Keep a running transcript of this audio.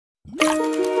Еще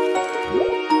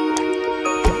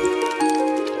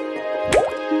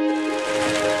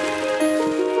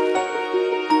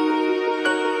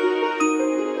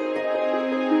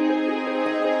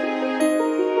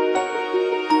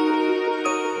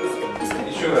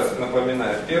раз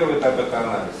напоминаю, первый этап — это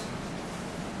анализ.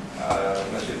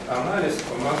 Значит, анализ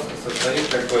у нас состоит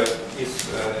как бы из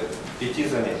 5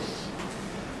 занятий.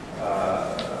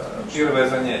 Первое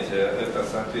занятие — это,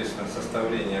 соответственно,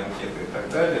 составление анкеты и так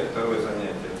далее. Второе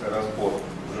занятие — это разбор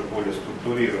уже более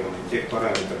структурированный тех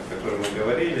параметров, о которых мы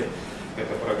говорили.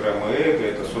 Это программа эго,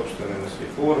 это собственные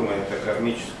мыслеформы, это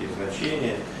кармические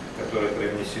значения, которые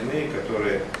привнесены,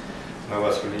 которые на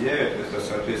вас влияют. Это,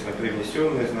 соответственно,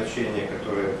 привнесенные значения,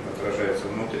 которые отражаются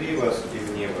внутри вас и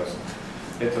вне вас.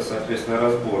 Это, соответственно,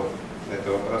 разбор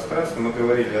этого пространства. Мы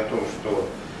говорили о том, что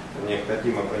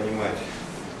необходимо понимать,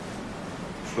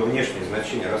 что внешние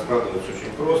значения раскладываются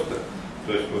очень просто.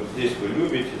 То есть вот здесь вы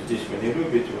любите, здесь вы не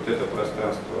любите, вот это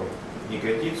пространство не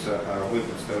годится, а вы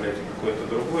представляете какое-то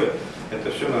другое. Это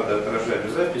все надо отражать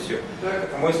в записях.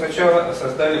 Мы сначала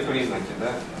создали признаки,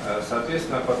 да?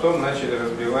 Соответственно, потом начали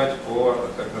разбивать по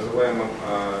так называемым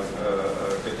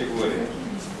категориям.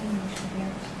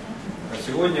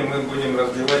 Сегодня мы будем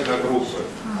разбивать на группы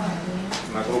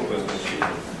значений.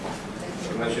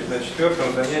 Значит, на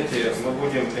 4-м занятии мы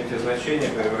будем эти значения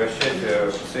превращать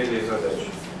в цели и задачи.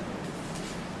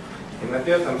 И на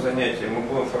 5-м занятии мы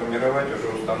будем формировать уже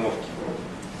установки.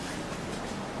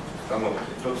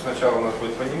 Тут сначала у нас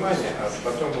будет понимание, а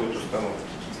потом будет установки.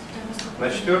 На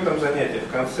 4-м занятии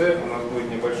в конце у нас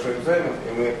будет небольшой экзамен,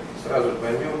 и мы сразу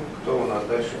поймем, кто у нас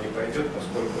дальше не пойдет,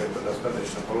 поскольку это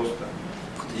достаточно просто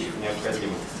и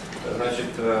необходимо.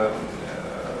 Значит,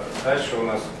 дальше у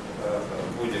нас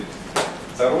будет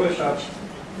второй этап.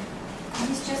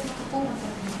 Мы сейчас на каком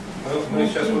этапе? Мы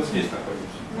сейчас вот здесь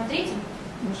находимся. На 3-м?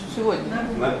 Сегодня.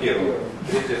 На 1-м.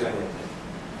 3-е занятие.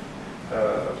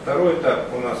 Второй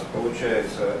этап у нас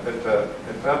получается, это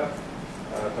этап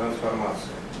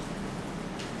трансформации.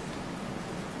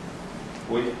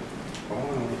 Ой,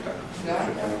 по-моему, не так.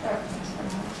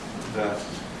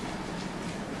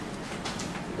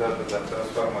 Да,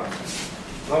 трансформация.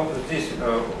 Но здесь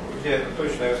я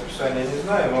точное расписание не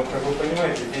знаю, но, как вы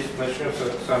понимаете, здесь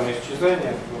начнется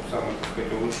самоисчезание, самое, так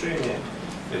сказать, улучшение.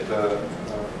 Это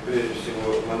прежде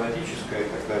всего монадическое и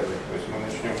так далее. То есть мы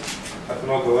начнем от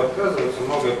многого отказываться,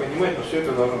 многое понимать, но все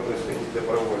это должно происходить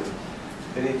добровольно.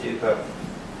 3-й этап.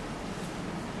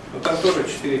 Но там тоже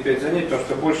 4-5 занятий, потому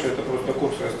что больше это просто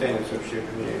курс растянется вообще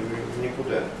в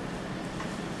никуда.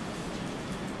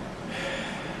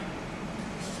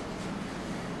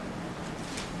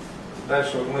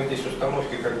 Дальше вот мы здесь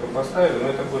установки как бы поставили, но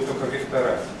это будет только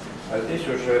вектора. А здесь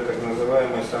уже так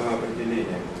называемое самоопределение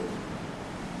будет.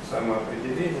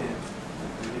 Самоопределение,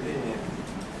 определение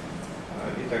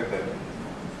и так далее.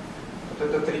 Вот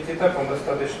этот 3-й этап, он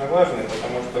достаточно важный,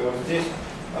 потому что вот здесь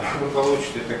вы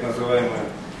получите так называемый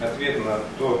ответ на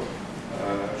то,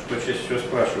 что чаще всего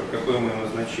спрашивают, какое мое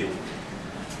назначение.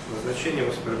 Назначение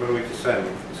вы сформируете сами,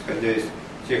 исходя из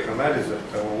тех анализов,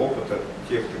 того опыта,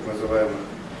 тех так называемых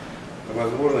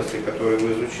возможностей, которые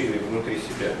вы изучили внутри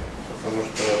себя. Потому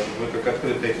что вы как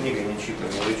открытая книга не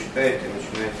читаете, вы читаете и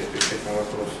начинаете отвечать на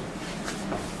вопросы.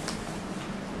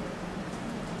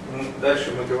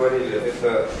 Дальше мы говорили,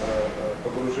 это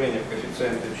погружение в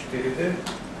коэффициенты 4D.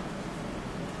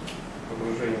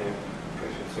 Погружение в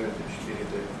коэффициенты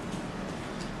 4D.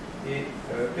 И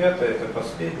 5-е, это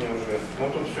последнее уже. Ну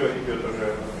тут все идет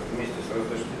уже вместе с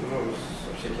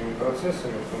со всякими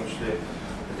процессами, в том числе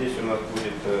здесь у нас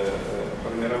будет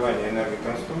формирование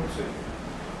энергоконструкции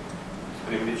с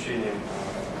привлечением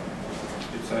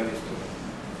специалистов.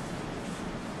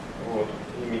 Вот,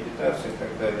 и медитация и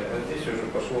так далее. А здесь уже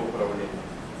пошло управление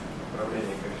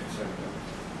коэффициентами.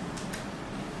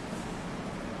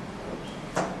 Вот.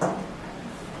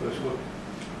 То есть вот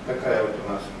такая вот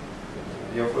у нас.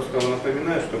 Я просто вам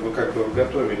напоминаю, чтобы как бы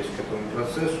готовились к этому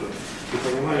процессу и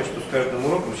понимали, что с каждым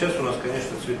уроком, сейчас у нас,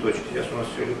 конечно, цветочки, сейчас у нас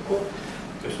все легко.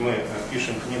 То есть мы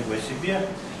пишем книгу о себе,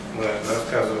 мы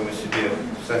рассказываем о себе,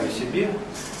 сами себе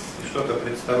и что-то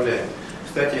представляем.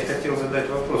 Кстати, я хотел задать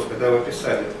вопрос, когда вы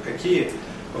писали, какие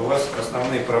у вас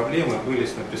основные проблемы были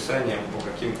с написанием по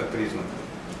каким-то признакам?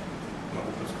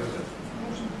 Могу подсказать.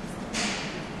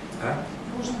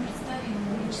 Можно представить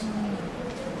личное.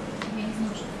 Я не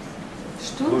знаю,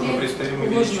 что. Ложно представимые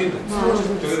величины?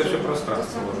 То это все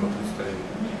пространство ложно представимо.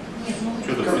 Нет,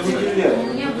 что тут как представить?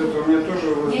 у меня тоже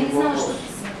я не знала, что вопрос.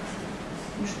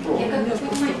 писать. Я как бы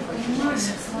понимаю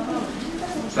слова.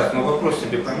 Так, ну вопрос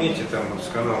себе пометьте, там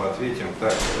с канала ответим.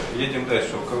 Так, едем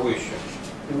дальше. У кого еще?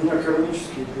 У меня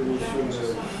кармические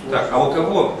принесенные. Так, а у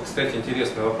кого, кстати,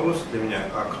 интересный вопрос для меня,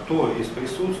 а кто из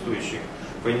присутствующих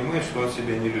понимает, что он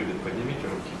себя не любит? Поднимите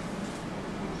руки.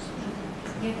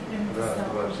 Я это прям Раз,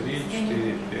 написала. два, три, Я не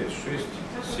четыре, люблю. пять,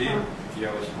 шесть, 7, я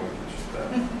 8, значит, да.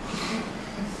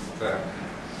 Так,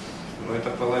 ну это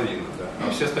половина, да.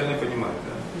 А все остальные понимают,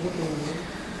 да?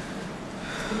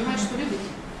 Понимаешь, что любит?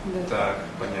 Да. Так,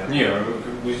 понятно. Не,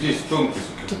 как бы здесь тонкость.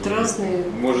 Тут разные.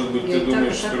 Может быть, Я ты и так,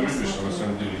 думаешь, и так что любишь, а на рассматриваю.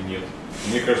 самом деле нет.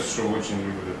 Мне кажется, что очень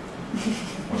люблю.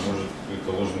 А может, это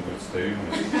ложно представимо.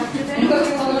 Да, это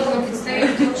любит, положено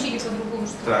представить, учили по-другому,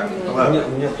 что Так, такое. ладно.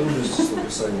 У меня трудности с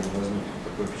написанием возникло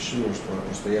такое впечатление, что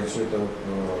просто я все это вот,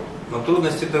 Но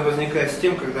трудность это возникает с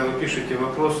тем, когда вы пишете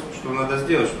вопрос, что надо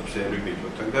сделать, чтобы себя любить.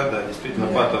 Вот тогда, да, действительно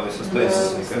Да. патовое состояние Да,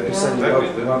 с возникает. написанием Так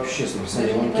ведь, да? вообще с написанием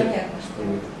Даже анкет. непонятно, что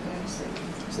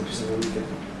С написанием анкет.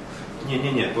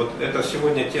 Не, вот это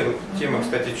сегодня тема,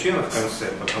 кстати, чена в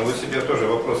конце, потом вы себе тоже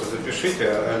вопросы запишите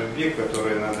о любви,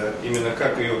 которые надо, именно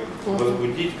как ее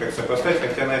возбудить, как сопоставить,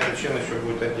 хотя на это чена еще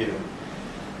будет отдельно.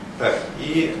 Так,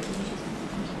 и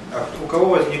у кого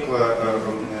возникла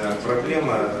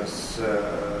проблема с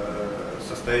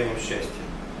состоянием счастья?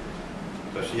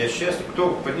 То есть я счастлив,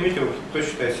 поднимите руки, кто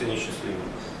считает себя несчастливым?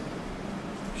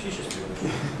 Все счастливы?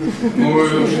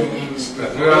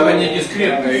 Ну, она не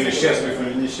дискретная, или счастлив,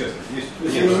 или несчастлив.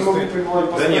 Есть Нет, не могу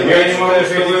принимать Да нет, Я я не могу считаю,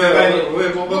 что сказать, вы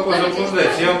глубоко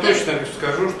заблуждаетесь. Я вам точно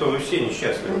скажу, что вы все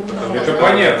несчастливы. потому Это что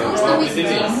понятно. по Что вы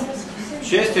определению. здесь?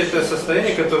 Счастье это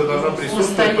состояние, которое должно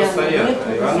присутствовать постоянно.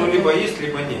 Оно либо есть,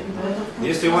 либо нет.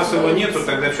 Если у вас его нету,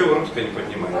 тогда что вы руки-то не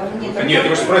поднимаете? Нет,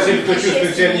 вы же спросили, кто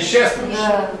чувствует себя несчастным.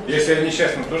 Да. Если я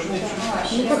несчастным, тоже не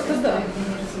чувствую. Ну как-то да.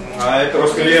 А это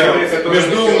Просто я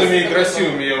между умными и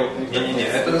красивыми я вот Не,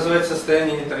 это называется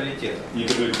состояние нейтралитета. не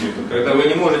люблю. Когда вы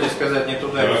не можете сказать ни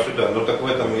туда, ни сюда, но так в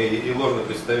этом и ложно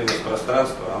представимость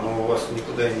пространства, оно у вас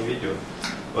никуда и не ведет.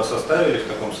 Вас оставили в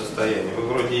таком состоянии, вы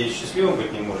вроде и счастливым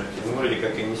быть не можете, но вроде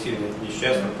как и не сильно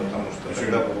несчастным, потому что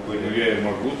тогда бы вы Ну, были... я и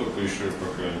могу, только еще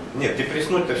пока. Нет,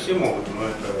 депресснуть-то все могут, но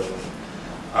это...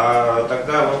 А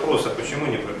тогда вопрос, а почему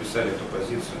не прописали эту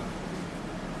позицию?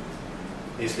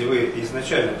 Если вы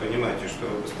изначально понимаете, что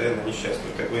вы постоянно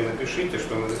несчастливы, так вы и напишите,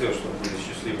 что надо сделать, чтобы были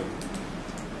счастливы.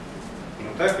 Ну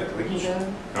так, это логично.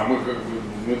 Да. А мы как бы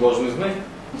мы должны знать?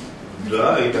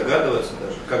 Да, и догадываться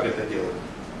даже, как это делать.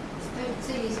 Ставить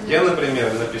цели и задачи. Я,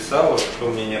 например, написал, что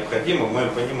мне необходимо в моем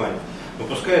понимании. Ну,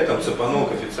 пускай я там цепанул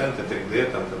коэффициенты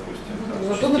 3D, там, допустим,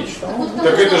 там, частично. Вот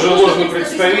Так это же ложно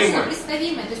представимое.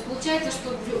 представимо. То есть получается,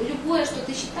 что любое, что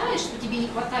ты считаешь, что тебе не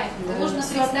хватает, это Да, ложно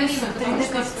соответственно, представимо. Потому 3D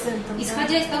что, коэффициентом, да.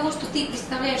 исходя из того, что ты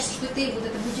представляешь, что ты вот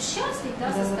это будешь счастлив, да,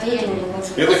 Да, вот состояние. это вот.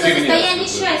 Это Просто фигня, состояние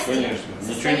да, счастья. конечно. Ничего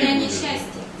не Состояние будет.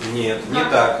 счастья. Нет,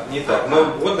 не так. Ну,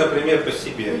 вот, например, по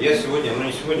себе. Я сегодня, ну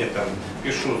не сегодня, там,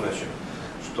 пишу, значит,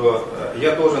 что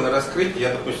я должен раскрыть, я,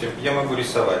 допустим, я могу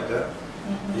рисовать, да?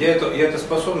 Я это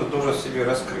способность должен себе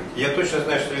раскрыть. Я точно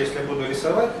знаю, что если я буду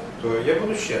рисовать, то я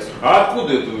буду счастлив. А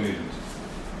откуда это уверенность?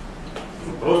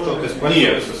 Ну, просто вот Нет.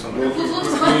 используется со мной. Тут вот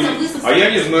называется высосать. А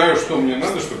я не знаю, что мне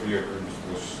надо, чтобы я как бы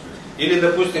стал счастливым. Или,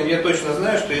 допустим, я точно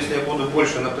знаю, что если я буду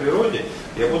больше на природе,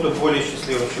 я буду более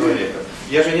счастливым человеком.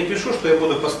 Я же не пишу, что я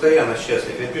буду постоянно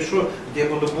счастлив, я пишу, где я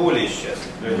буду более счастлив.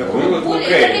 Вывод Более,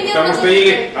 правильный, это потому что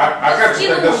примерно а как же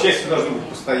тогда стимул. счастье должно быть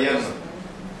постоянно?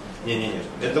 Не.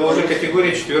 Это уже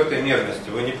категория четвертой мерности,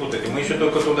 вы не путайте. Мы еще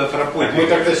только туда тропой. Мы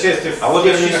тогда счастье А вот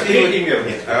третьей осчастливить,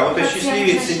 мерности. а вот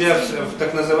осчастливить себя в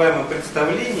так называемом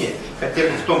представлении, хотя бы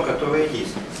в том, которое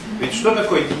есть. Ведь что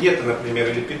такое диета, например,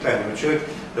 или питание? Вот человек,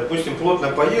 допустим, плотно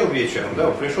поел вечером, да,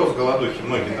 пришел с голодухи,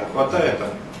 многие там хватает там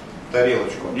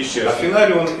тарелочку. И А счастье. в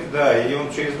финале он, да, и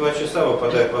он через 2 часа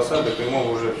выпадает в осадок,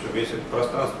 ему уже все, весь это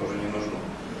пространство уже не нужно.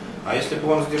 А если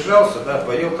бы он сдержался, да,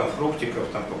 поел там фруктиков,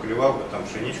 там поклевал бы там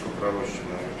пшеничку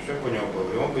пророщенную, все бы у него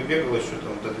было, и он бы бегал еще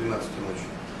там до 12 ночи.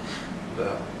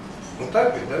 Да. Ну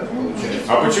так ведь, да, получается.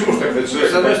 А почему же тогда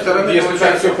человек, С одной стороны, если так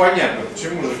получается- все понятно,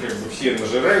 почему же как бы все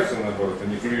нажираются, наоборот, а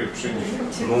не клюют пшеницу?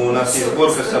 Ну, у нас есть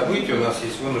сборка событий, у нас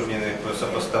есть вынужденные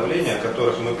сопоставления, о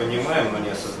которых мы понимаем, но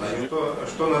не осознаем.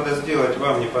 Что надо сделать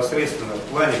вам непосредственно в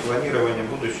плане планирования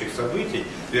будущих событий,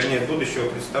 вернее, будущего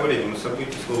представления. Мы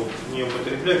события слово не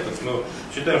употребляем, но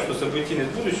считаем, что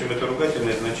событийность в будущем – это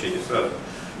ругательное значение сразу.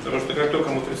 Потому что как только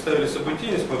мы представили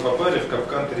событийность, мы попали в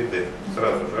капкан 3D.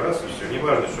 Сразу же, раз и все.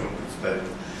 Неважно, что мы представили.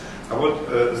 А вот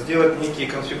сделать некие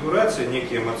конфигурации,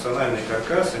 некие эмоциональные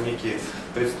каркасы, некие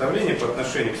представления по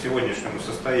отношению к сегодняшнему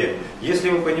состоянию. Если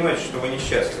вы понимаете, что вы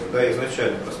несчастливы, да,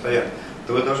 изначально, постоянно,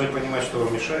 то вы должны понимать, что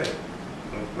вам мешает.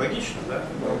 Ну, логично, да?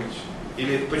 Логично.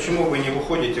 Или почему вы не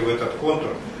выходите в этот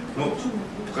контур, Ну,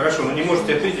 хорошо, но не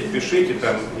можете ответить, пишите,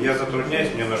 там, я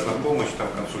затрудняюсь, мне нужна помощь, там,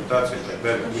 консультации и так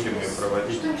далее, будем ее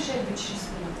проводить. Что мешает быть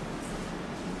счастливым?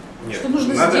 Нет, Что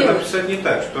нужно надо сделать? написать не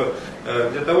так, что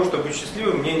для того, чтобы быть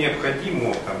счастливым, мне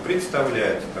необходимо там,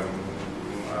 представлять, там,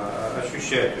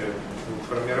 ощущать,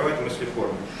 формировать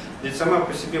мыслеформы. Ведь сама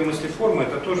по себе мыслеформа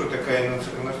это тоже такая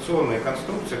инерционная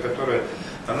конструкция, которая,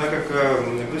 она как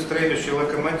быстроедущий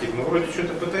локомотив. Мы вроде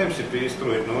что-то пытаемся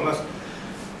перестроить, но у нас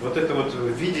вот это вот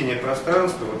видение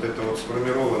пространства, вот эта вот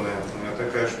сформированная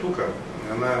такая штука,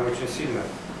 она очень сильно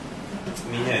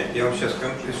меняет. Я вам сейчас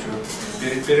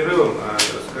перед перерывом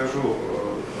расскажу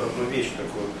одну вещь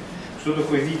такую. Что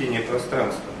такое видение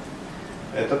пространства?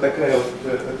 Это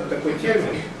такой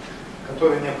термин,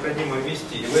 который необходимо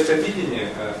ввести. И в это видение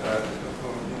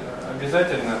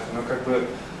обязательно,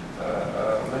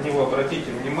 на него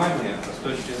обратите внимание с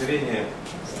точки зрения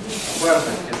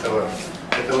важности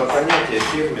этого понятия,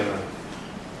 термина.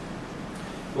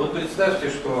 Вот представьте,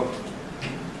 что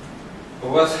у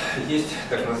вас есть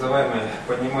так называемые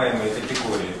понимаемые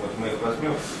категории. Вот мы их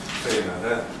возьмем цельно,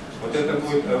 да? Вот это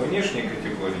будет внешние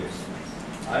категории,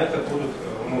 а это будут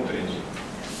внутренние.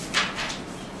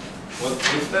 Вот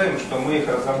представим, что мы их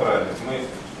разобрали. Мы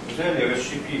взяли и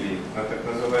расщепили их на так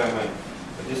называемые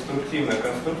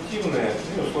деструктивно-конструктивные,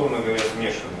 ну, условно говоря,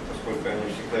 смешанные, поскольку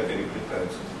они всегда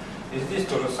переплетаются. И здесь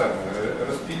то же самое.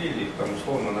 Распилили их там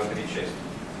условно на 3 части.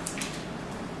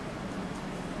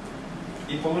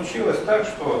 И получилось так,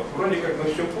 что вроде как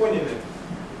мы все поняли,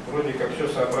 вроде как все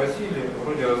сообразили,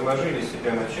 вроде разложили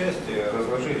себя на части,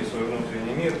 разложили свой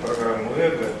внутренний мир, программу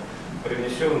эго,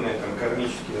 привнесенные там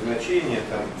кармические значения,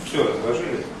 там все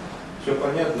разложили, все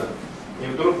понятно. И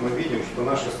вдруг мы видим, что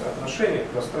наше отношение к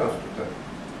пространству-то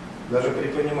даже при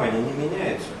понимании не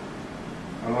меняется.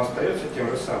 Оно остается тем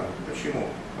же самым. Почему?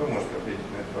 Кто может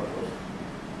ответить на этот вопрос?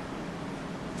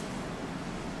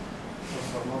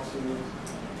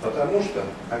 Потому что,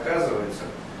 оказывается,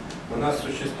 у нас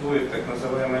существует так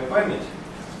называемая память,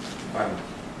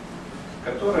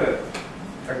 которая,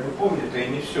 как бы помнит, и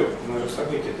не все. У нас же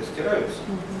события-то стираются.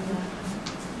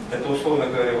 Это, условно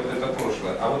говоря, вот это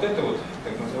прошлое. А вот это вот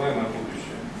так называемое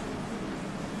будущее.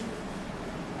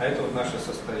 А это вот наше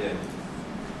состояние.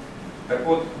 Так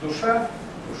вот, душа,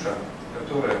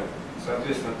 которая,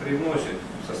 соответственно, привносит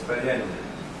в состояние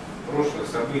прошлых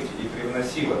событий и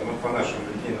привносила, ну, по нашему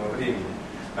линейному времени,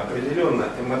 определенно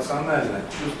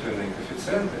эмоционально-чувственные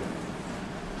коэффициенты,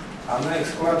 она их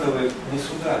складывает не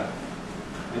сюда,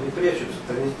 они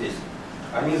прячутся-то не здесь.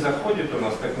 Они заходят у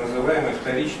нас так называемой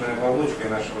вторичной оболочкой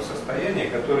нашего состояния,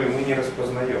 которую мы не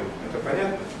распознаем. Это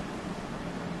понятно?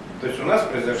 То есть у нас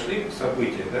произошли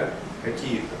события, да,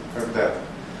 какие-то, когда-то.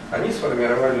 Они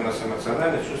сформировали у нас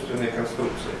эмоционально-чувственные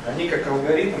конструкции. Они как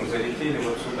алгоритм залетели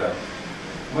вот сюда.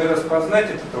 Мы распознать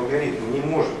этот алгоритм не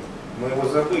можем. Мы его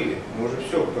забыли, мы уже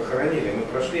все похоронили, мы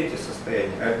прошли эти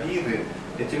состояния, обиды,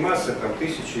 эти массы, там,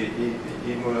 тысячи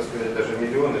и, можно сказать, даже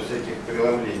миллионы всяких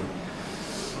преломлений.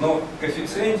 Но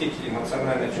коэффициентики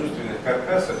эмоционально-чувственных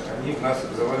каркасов, они в нас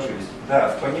заложились. Да,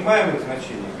 в понимаемых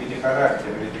значениях, в виде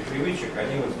характера, в виде привычек,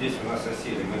 они вот здесь у нас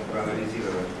осели, мы их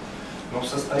проанализировали. Но в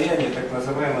состоянии так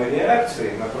называемой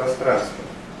реакции на пространство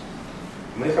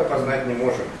мы их опознать не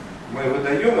можем. Мы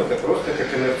выдаем это просто как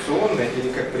инерционное или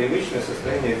как привычное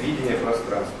состояние видения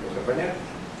пространства. Это понятно?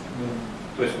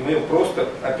 То есть мы просто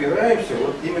опираемся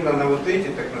вот именно на вот эти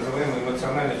так называемые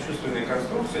эмоционально-чувственные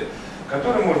конструкции,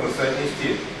 которые можно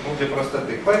соотнести, ну, для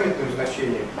простоты к памятным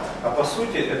значениям, а по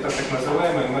сути это так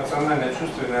называемая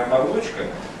эмоционально-чувственная оболочка,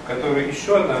 которая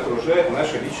еще одна окружает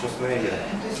наше личностное я.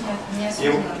 То есть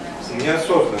неосознанная.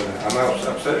 Неосознанная.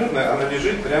 Она абсолютно, она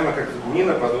лежит прямо как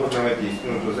мина подводного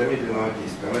действия, ну, замедленного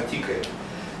действия, она тикает.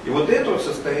 И вот это вот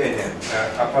состояние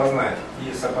опознать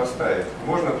и сопоставить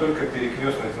можно только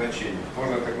перекрестных значений,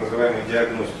 можно так называемой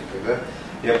диагностикой. Да?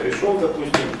 Я пришел,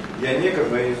 допустим, я негр,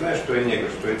 но я не знаю, что я негр,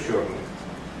 что я черный.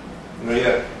 Но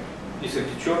я и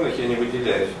среди черных я не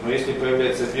выделяюсь. Но если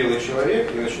появляется белый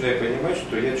человек, я начинаю понимать,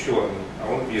 что я черный,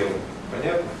 а он белый.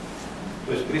 Понятно?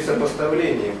 То есть при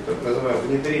сопоставлении, так называемого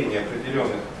внедрения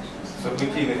определенных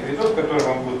событийных рядов, которые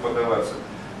вам будут подаваться,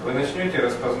 вы начнете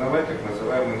распознавать так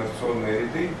называемые инерционные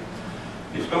ряды,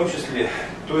 и в том числе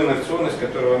ту инерционность,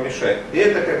 которая вам мешает. И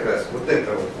это как раз, вот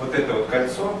это вот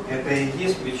кольцо, это и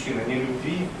есть причина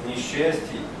нелюбви,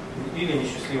 несчастья или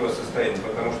несчастливого состояния,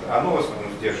 потому что оно вас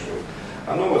сдерживает,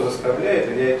 оно вас заставляет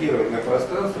реагировать на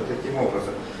пространство таким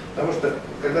образом. Потому что,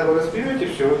 когда вы разберете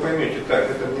все, вы поймете, так,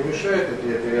 это мне мешает, это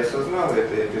я переосознал,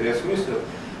 это я переосмыслил,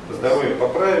 здоровье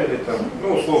поправили, там,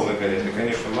 ну, условно говоря, это,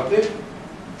 конечно, модель,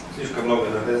 слишком много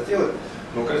надо сделать,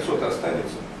 но кольцо-то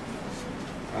останется.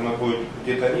 оно будет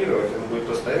детонировать, оно будет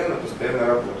постоянно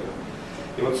работать.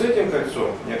 И вот с этим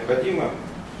кольцом необходимо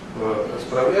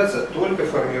справляться, только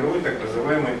формируя так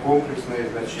называемые комплексные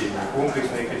значения,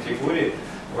 комплексные категории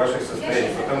ваших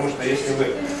состояний. Потому что если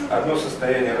вы одно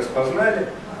состояние распознали,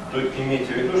 то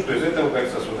имейте в виду, что из этого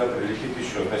кольца сюда прилетит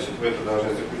еще. Значит, вы это должны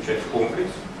заключать в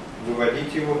комплекс,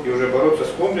 выводить его и уже бороться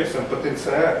с комплексом,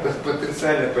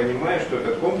 потенциально понимая, что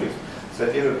этот комплекс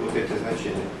содержит вот эти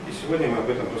значения. И сегодня мы об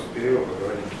этом после перерыва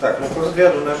поговорим. Так, ну по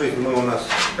взгляду на жизнь мы у нас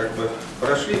как бы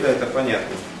прошли, да, это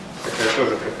понятно. Такая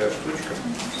штучка.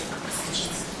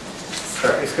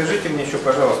 Так, и скажите мне еще,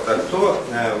 пожалуйста, кто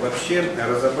вообще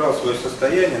разобрал свое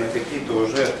состояние на какие-то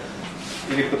уже,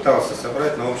 или пытался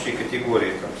собрать на общие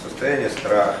категории, там, состояние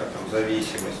страха, там,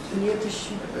 зависимости? Нет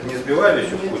еще. Не сбивали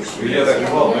еще в кучку? Я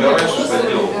сбивал, я раньше это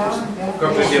делал.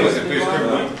 Как вы делаете? То есть, как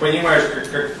бы, понимаешь,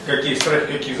 какие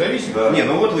страхи, какие зависимости. Да. Не,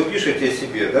 ну вот вы пишете о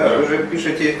себе, да? Да. Вы же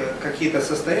пишете какие-то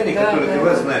состояния, Да, которые да, для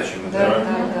вас да. значимы.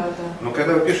 Да. Но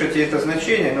когда вы пишете это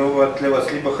значение, оно вот для вас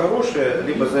либо хорошее,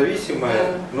 либо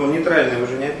зависимое, Да. но нейтральное вы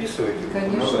же не описываете.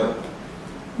 Конечно. Ну,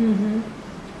 да. Угу.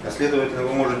 А следовательно,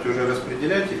 вы можете уже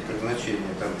распределять их как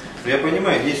значения. Там. Но я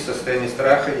понимаю, есть состояние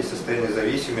страха, есть состояние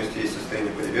зависимости, есть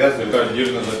состояние привязанности. Это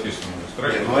отдельно записано.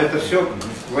 Страх. Нет, но это все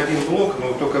в один блок,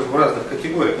 но только в разных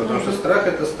категориях, потому что страх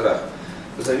это страх.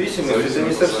 Зависимость это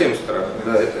не совсем страх.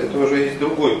 Да, это уже из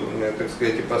другой, так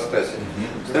сказать, ипостаси.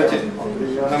 Кстати,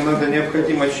 нам надо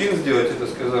необходимо чин сделать, это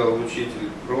сказал учитель,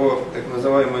 про так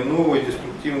называемые новые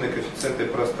деструктивные коэффициенты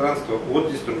пространства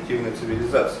от деструктивной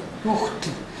цивилизации. Ух ты.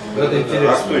 Это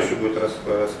интересно. А кто еще будет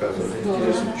рассказывать?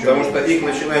 Интересно. Потому что их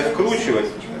начинают вкручивать,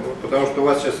 потому что у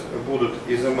вас сейчас будут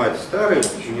изымать старые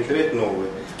и внедрять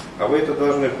новые. А вы это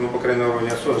должны, ну, по крайней мере, на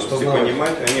уровне осознанности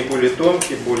понимать. Они более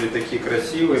тонкие, более такие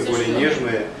красивые, более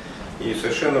нежные и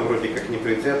совершенно вроде как не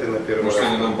предвзяты на первый раз. Может,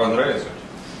 они нам понравятся?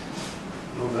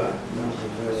 Ну да.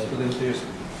 Это интересно.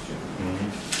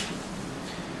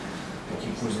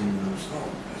 Какие пользы не устал.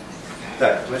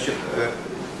 Так, значит,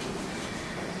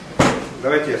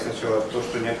 давайте я сначала то,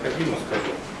 что необходимо,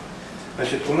 скажу.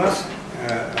 Значит, у нас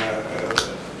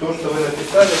то, что вы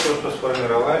написали, то, что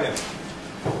сформировали,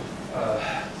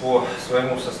 по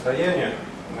своему состоянию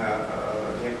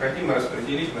необходимо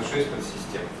распределить на 6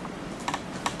 подсистем.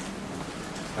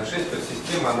 На 6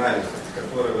 подсистем анализа,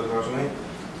 которые вы должны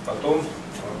потом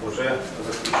уже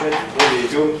заключать в более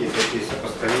емкие, такие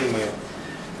сопоставимые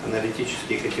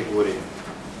аналитические категории.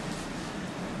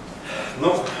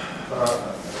 Но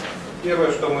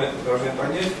первое, что мы должны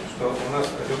понять, что у нас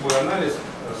любой анализ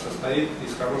состоит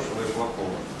из хорошего и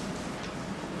плохого.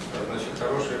 Значит,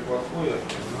 хорошее и плохое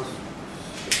у нас...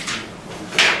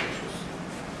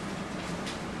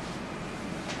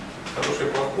 Хорошее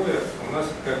и плохое у нас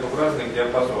как бы в разных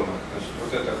диапазонах. Значит,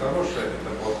 вот это хорошее,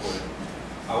 это плохое.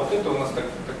 А вот это у нас так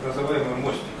называемый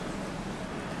мостик.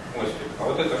 А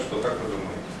вот это что, как вы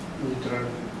думаете?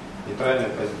 Нейтральная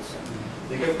позиция.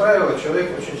 И, как правило,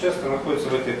 человек очень часто находится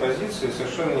в этой позиции,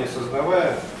 совершенно не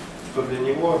осознавая, что для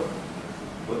него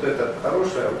вот это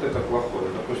хорошее, а вот это плохое.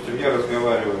 Допустим, я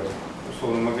разговариваю в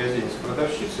условном магазине с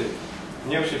продавщицей,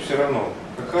 мне вообще все равно,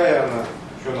 какая она,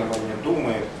 что она обо мне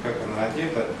думает, как она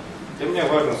одета. Для меня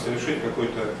важно совершить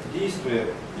какое-то действие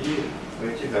и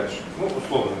пройти дальше. Ну,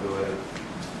 условно говоря.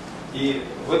 И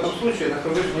в этом случае я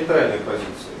нахожусь в нейтральной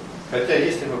позиции. Хотя,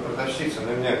 если бы продавщица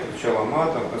на меня кричала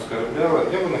матом, оскорбляла,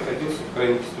 я бы находился в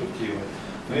крайне деструктивной.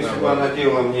 Но если бы она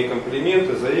делала мне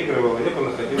комплименты, заигрывала, я бы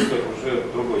находился уже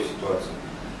в другой ситуации.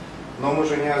 Но мы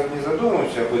же не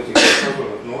задумываемся об этих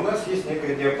диапазонах, но у нас есть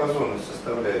некая диапазонность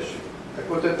составляющая. Так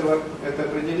вот, это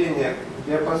определение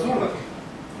диапазонов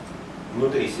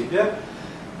внутри себя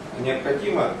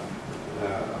необходимо,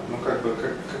 ну, как бы,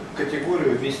 как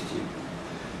категорию ввести.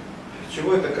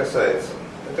 Чего это касается?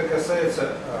 Это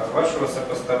касается вашего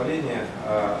сопоставления,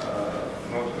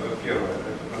 ну, первое,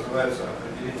 это называется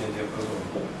определение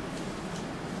диапазона.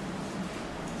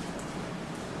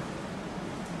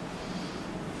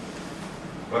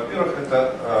 Во-первых,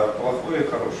 это плохое и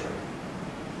хорошее.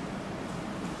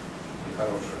 И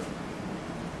хорошее.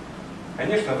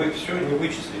 Конечно, вы все не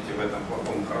вычислите в этом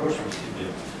плохом и хорошем себе,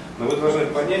 но вы должны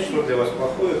понять, что для вас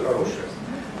плохое и хорошее.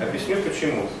 Объясню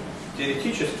почему.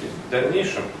 Теоретически, в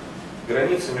дальнейшем,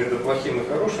 граница между плохим и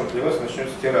хорошим для вас начнет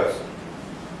стираться.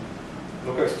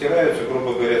 Ну, как стираются,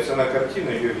 грубо говоря, цена картины,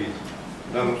 ее вид.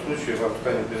 В данном случае вам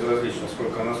станет безразлично,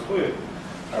 сколько она стоит,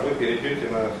 а вы перейдете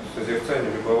на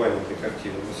созерцание, любование этой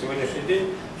картины. На сегодняшний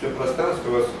день все пространство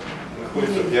у вас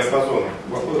находится в диапазоне.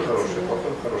 Плохое, хорошее,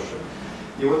 плохое, хорошее.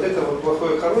 И вот это вот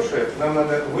плохое, хорошее нам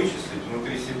надо вычислить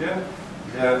внутри себя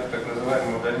для так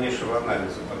называемого дальнейшего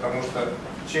анализа. Потому что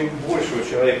чем больше у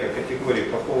человека категории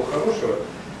плохого-хорошего,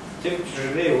 тем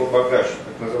тяжелее его багаж,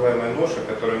 так называемая ноша,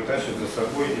 которую он тащит за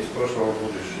собой из прошлого в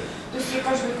будущее. То есть я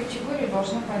каждую категорию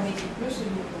должна пометить плюс или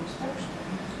минус, так что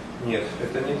ли? Нет,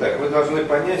 это не так. Вы должны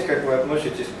понять, как вы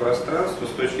относитесь к пространству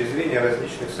с точки зрения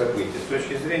различных событий, с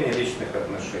точки зрения личных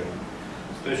отношений,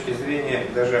 с точки зрения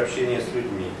даже общения с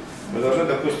людьми. Вы должны,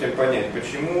 допустим, понять,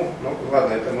 почему, ну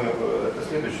ладно, это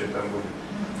следующее там будет,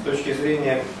 с точки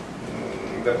зрения,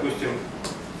 допустим,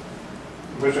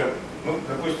 вы же, ну,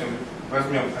 допустим,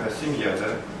 возьмем семья,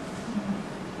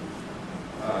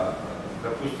 да?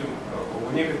 Допустим,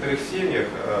 в некоторых семьях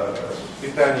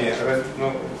питание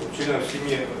членов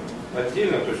семьи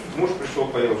отдельно, то есть муж пришел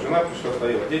поел, жена пришла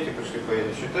поела, дети пришли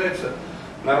поели, считается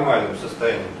нормальным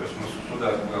состоянием, то есть мы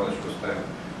сюда галочку ставим.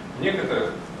 В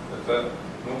некоторых, это,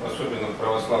 ну, особенно в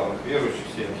православных верующих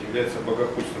семьях, является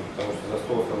богохульством, потому что за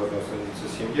стол должна садиться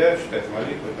семья, читать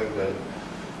молитву и так далее.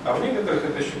 А в некоторых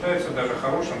это считается даже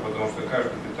хорошим, потому что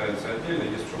каждый питается отдельно,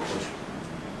 ест что хочет.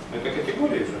 Это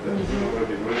категории же, да?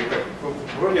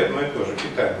 Вроде одно и то же,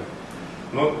 питание.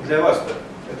 Но для вас-то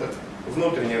это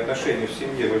внутренние отношения в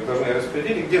семье, вы должны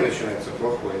распределить, где начинается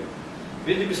плохое. В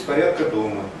виде беспорядка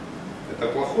дома. Это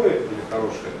плохое или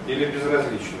хорошее, или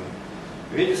безразличное.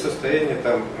 В виде состояния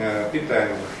там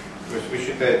питания. То есть вы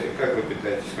считаете, как вы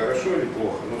питаетесь, хорошо или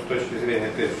плохо, ну с точки зрения,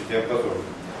 опять же, диапазона.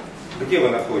 Где вы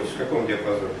находитесь, в каком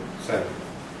диапазоне сами?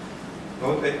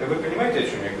 Ну, вот, вы понимаете, о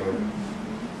чем я говорю?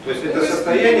 То есть это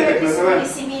состояние, так называемое...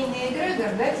 семейный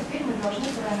эгрегор, да, теперь мы должны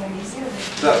проанализировать.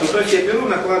 Да, ну то есть я беру,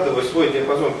 накладываю свой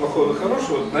диапазон плохого и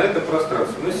хорошего вот на это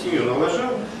пространство, на семью наложил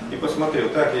и посмотрел,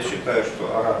 так я считаю,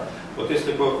 что вот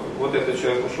если бы вот этот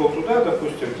человек ушел туда,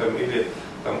 допустим, там, или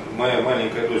там моя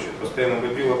маленькая дочь постоянно бы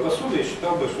била посуду, я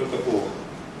считал бы, что это плохо.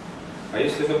 А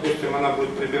если, допустим, она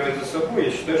будет прибирать за собой,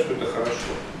 я считаю, что это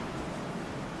хорошо.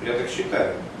 Я так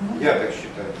считаю. Я так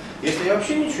считаю. Если я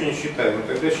вообще ничего не считаю, ну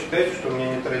тогда считайте, что у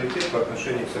меня нейтралитет по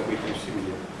отношению к событиям в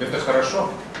семье. Это хорошо?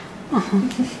 Но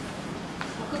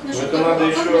это надо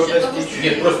еще достичь.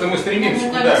 Нет, просто мы стремимся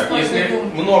туда. Если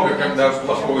много, когда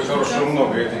плохого и хорошего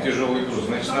много, это тяжелый груз,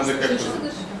 значит надо как-то...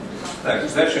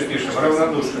 Так, дальше пишем.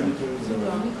 Равнодушие.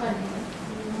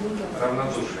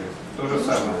 Равнодушие. То же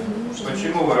самое.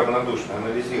 Почему вы равнодушны?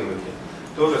 Анализируйте.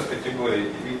 Тоже с категорией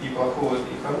и плохого,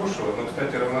 и хорошего, но,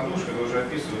 кстати, равнодушие вы уже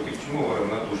описываете, к чему вы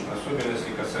равнодушны, особенно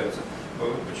если касается,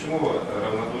 почему вы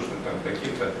равнодушны там,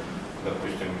 каким-то,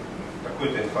 допустим,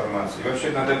 какой-то информации. И вообще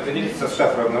надо определить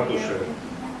состав равнодушия.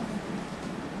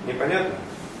 Непонятно?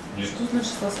 Что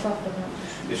значит состав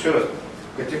равнодушия? Еще раз,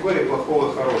 категория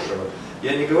плохого и хорошего.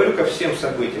 Я не говорю ко всем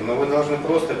событиям, но вы должны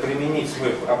просто применить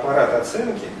свой аппарат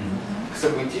оценки к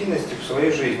событийности в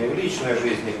своей жизни, в личной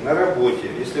жизни, на работе.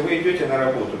 Если вы идете на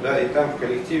работу, да, и там в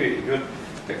коллективе идет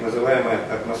так называемая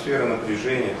атмосфера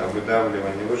напряжения, там,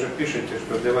 выдавливания, вы же пишете,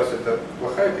 что для вас это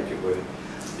плохая категория.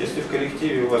 Если в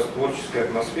коллективе у вас творческая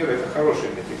атмосфера, это хорошая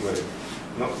категория.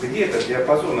 Но где этот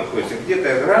диапазон находится?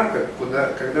 Где-то рамка,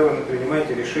 когда вы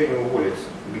принимаете решение уволиться.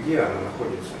 Где она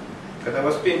находится? Когда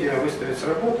вас пенделем выставят с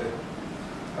работы,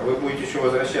 а вы будете еще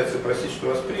возвращаться и просить, что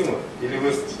вас примут,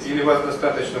 или вас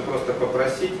достаточно просто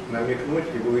попросить, намекнуть,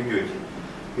 и вы уйдете.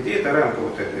 Где эта рамка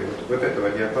вот этого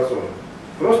диапазона?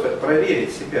 Просто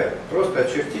проверить себя, просто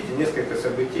очертите несколько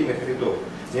событийных рядов.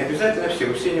 Не обязательно все,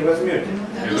 вы все не возьмете.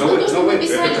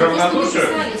 Это равнодушие?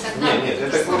 Нет,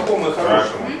 это к плохому и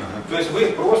хорошему. То есть вы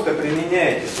просто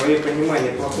применяете свое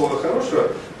понимание плохого и хорошего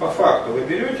по факту. Вы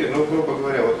берете, ну, грубо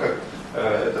говоря, вот как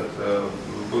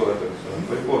был этот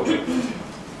прибор,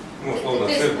 ну, условно,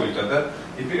 циркуль-то, да,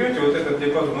 и берете вот этот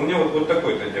диапазон. У меня вот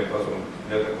такой-то диапазон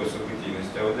для такой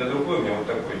событийности, а вот для другой у меня вот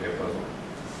такой диапазон.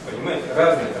 Понимаете?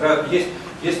 Разные.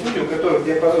 Есть люди, у которых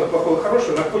диапазон плохого и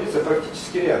хорошего находится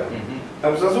практически рядом.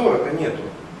 Там зазора-то нету.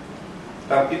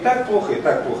 Там и так плохо, и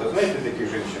так плохо. Знаете,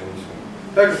 таких женщин есть?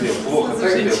 Так сделал плохо,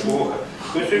 так сделал плохо.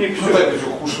 То есть у них все... так еще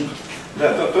хуже.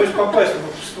 Да, то есть попасть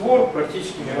в створ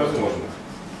практически невозможно.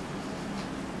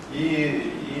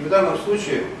 И в данном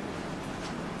случае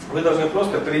вы должны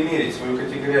просто примерить свой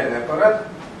категориальный аппарат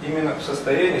именно в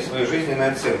состоянии своей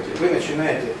жизненной оценки. Вы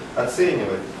начинаете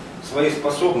оценивать свои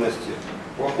способности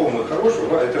плохому и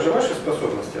хорошему, это же ваши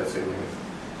способности оценивать.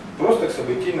 Просто к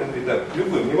событийным видам,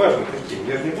 любым, неважно каким.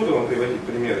 Я же не буду вам приводить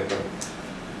примеры. Там.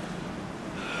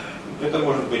 Это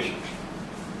может быть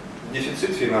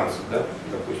дефицит финансов, да,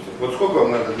 допустим. Вот сколько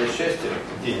вам надо для счастья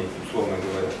денег, условно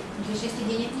говоря? Для счастья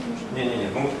денег не нужно. Не,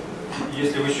 ну,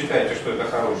 если вы считаете, что это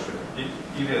хорошее,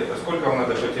 или сколько вам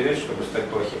надо потерять, чтобы стать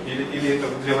плохим, или это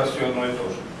для вас все одно и то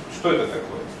же. Что это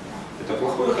такое? Это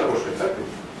плохое и хорошее, так ведь?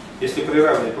 Если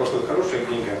приравнивать плохое и хорошее к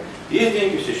деньгам, есть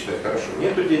деньги, все считают хорошо,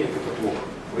 нету денег, это плохо.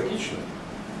 Логично.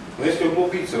 Но если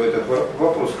углубиться в этот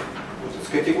вопрос вот,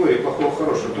 с категорией плохого и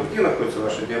хорошего, то где находятся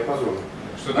ваши диапазоны?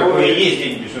 Что такое есть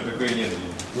деньги, что такое нет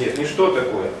денег? Нет, не что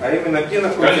такое, а именно где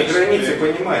находятся границы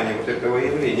понимания вот этого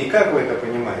явления. И как вы это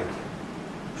понимаете?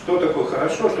 Что такое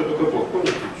хорошо, что такое плохо?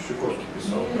 Помните, Чуковский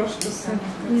писал?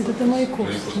 Нет, это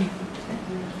Маяковский.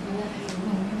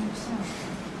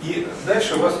 И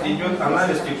дальше у вас идет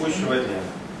анализ текущего дня.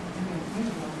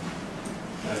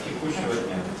 Текущего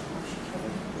дня.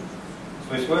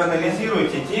 То есть вы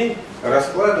анализируете день,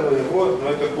 раскладывая его,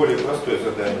 но это более простое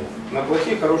задание, на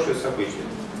плохие, хорошие события.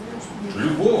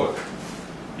 Любого?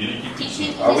 Или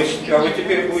типичного? А вы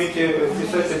теперь будете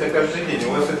писать это каждый день.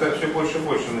 У вас это все больше и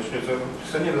больше начнется.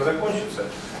 Писанина закончится.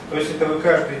 То есть это вы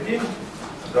каждый день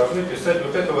должны писать.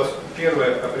 Вот это у вас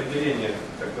первое определение,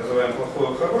 так называемое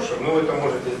плохое и хорошее. Но вы это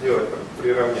можете сделать,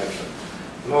 приравняться.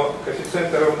 Но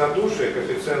коэффициенты равнодушия,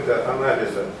 коэффициенты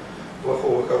анализа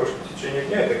плохого и хорошего в течение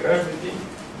дня, это каждый день.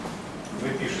 Вы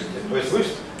пишете. То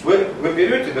есть вы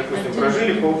берете, допустим,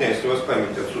 прожили полдня, если у вас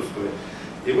память отсутствует.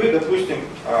 И вы, допустим,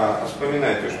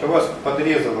 вспоминаете, что вас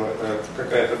подрезала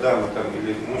какая-то дама там,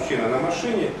 или мужчина на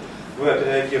машине, вы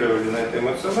отреагировали на это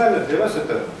эмоционально, для вас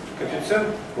это коэффициент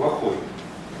плохой.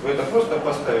 Вы это просто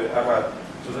поставили,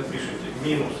 сюда пишете,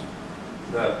 минус.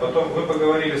 Да. Потом вы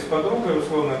поговорили с подругой,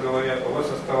 условно говоря, у вас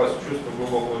осталось чувство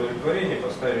глубокого удовлетворения,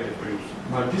 поставили плюс.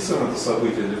 Описываем это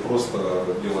событие или просто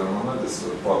делаем анализ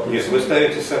по Нет, вы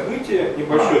ставите событие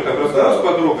небольшое, там разговор с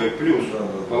подругой, плюс,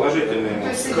 положительные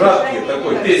эмоции. краткий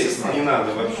такой тезисный. Не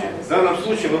надо вообще. В данном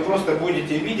случае вы просто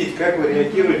будете видеть, как вы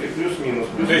реагируете плюс-минус.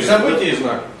 То есть событие и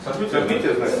знак.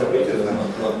 Событие, знак.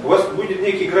 У вас будет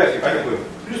некий график такой.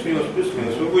 Плюс-минус,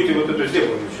 плюс-минус. Вы будете вот эту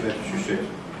зебру начинать ощущать.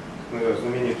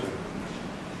 Знаменитую.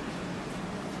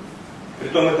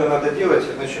 Притом это надо делать,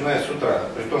 начиная с утра.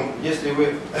 Притом, если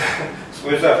вы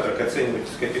свой завтрак оцениваете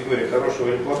с категории хорошего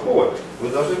или плохого, вы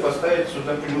должны поставить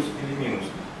сюда плюс или минус.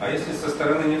 А если со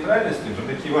стороны нейтральности, то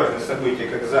такие важные события,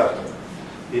 как завтрак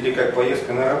или как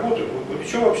поездка на работу, в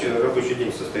чем вообще рабочий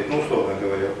день состоит? Ну, условно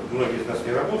говоря, многие из нас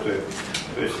не работают,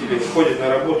 то есть или ходят на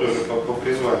работу уже по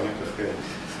призванию, так сказать.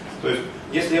 То есть,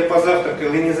 если я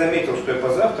позавтракал и не заметил, что я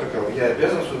позавтракал, я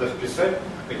обязан сюда вписать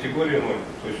категорию 0.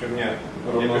 То есть у меня,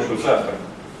 я пишу завтрак.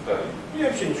 Да. Я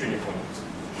вообще ничего не понял.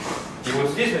 И вот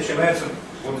здесь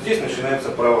начинается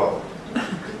провал.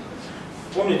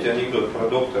 Помните анекдот про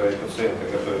доктора и пациента,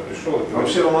 который пришел и говорит,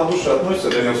 Вообще равнодушие относится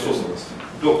к неосознанности.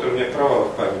 доктор, у меня провалы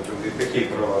в памяти. Он говорит, какие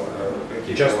провалы?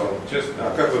 Часто. Часто.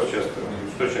 А как вас часто?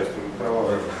 Что часто?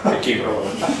 Провалы. Какие провалы?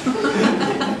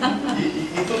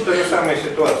 И тут та же самая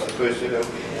ситуация. То есть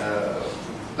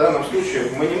в данном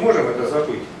случае мы не можем это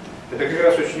забыть. Это как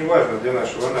раз очень важно для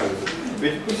нашего анализа.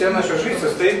 Ведь вся наша жизнь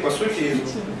состоит, по сути,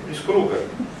 из круга.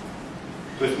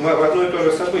 То есть мы в одно и то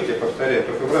же событие повторяем,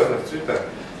 только в разных цветах.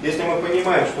 Если мы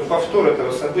понимаем, что повтор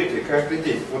этого события каждый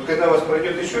день, вот когда у вас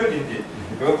пройдет еще один день,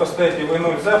 и вы поставите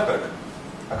V0 завтрак,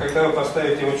 а когда вы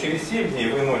поставите его через 7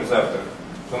 дней V0 завтрак,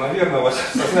 то, наверное, у вас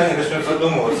сознание начнет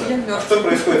задумываться, а что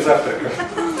происходит с завтраком?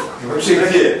 Вообще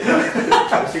где?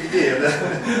 Вообще где я, да?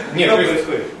 Нет, Что то есть,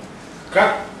 происходит?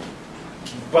 как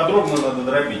подробно надо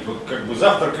дробить? Вот как бы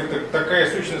завтрак это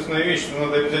такая сущностная вещь, что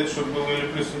надо обязательно, чтобы было или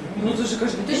плюс, или минус. Ну ты же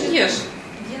каждый день ешь.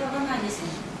 Дело в анализе.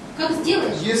 Как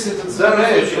сделаешь? Если это В данном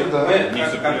цепляет, случае то да.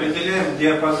 мы определяем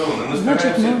диапазоны, мы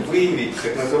Значит, стараемся выявить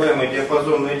так называемую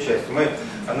диапазонную часть. Мы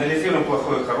анализируем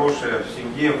плохое, хорошее в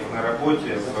семье, на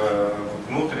работе, в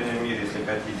внутреннем мире, если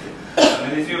хотите.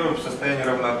 Анализируем состояние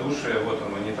равнодушия, вот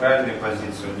оно, нейтральную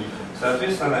позицию.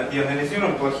 Соответственно, и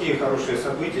анализируем плохие и хорошие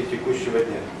события текущего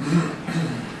дня.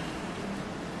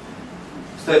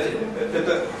 Кстати,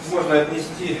 это можно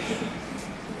отнести...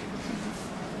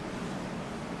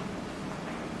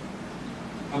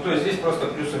 Ну, то есть здесь просто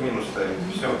плюс и минус ставить.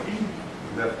 Все.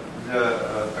 Для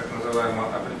так называемого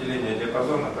определения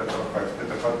диапазона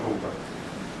это подгруппа.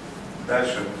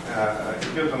 Дальше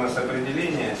идет у нас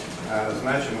определение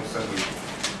значимых событий.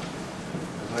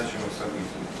 Значимых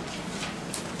событий.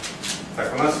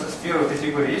 Так, у нас с первой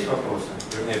категории есть вопросы?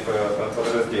 Вернее, по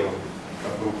разделам,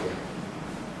 подгруппы.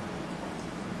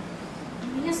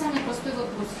 У меня самый простой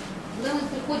вопрос. Когда мы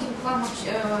приходим к вам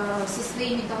со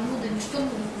своими талмудами, что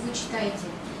вы читаете?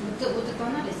 Вот это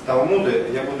анализ? Талмуды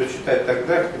я буду читать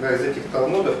тогда, когда из этих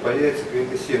талмудов появится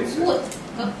квинтэссенция. Вот,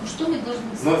 что мы должны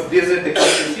Но сделать? без этой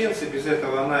квинтэссенции, без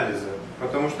этого анализа,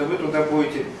 потому что вы туда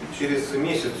будете через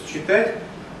месяц читать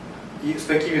и с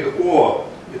таким видом, о,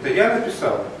 это я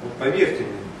написал, вот поверьте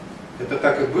мне, это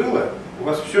так и было, у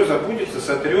вас все забудется,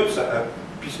 сотрется, а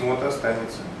письмо-то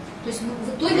останется. То есть в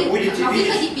итоге на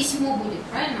выходе письмо будет,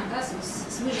 правильно, да, с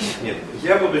выжимкой? Нет,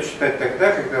 я буду читать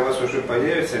тогда, когда у вас уже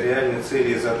появятся реальные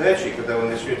цели и задачи, и когда вы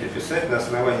начнете писать на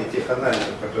основании тех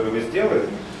анализов, которые вы сделали,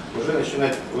 уже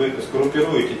начинать, вы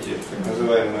сгруппируете те так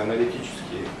называемые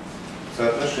аналитические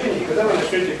соотношения, и когда вы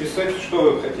начнете писать, что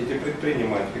вы хотите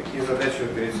предпринимать, какие задачи вы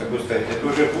перед собой ставите, это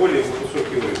уже более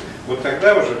высокий уровень. Вот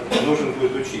тогда уже нужен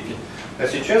будет учитель. А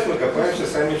сейчас мы копаемся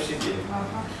сами в себе.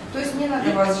 Ага. То есть не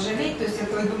надо вас жалеть, то есть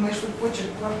это вы думаете, что почерк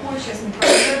плохой, сейчас не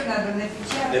пойдет, надо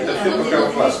напечатать. Это все пока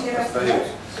у вас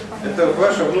остается. Это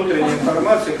ваша внутренняя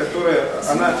информация, которая,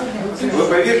 она, вы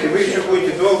поверьте, вы еще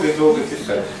будете долго и долго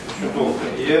писать. Еще долго.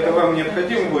 И это вам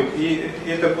необходимо будет, и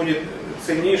это будет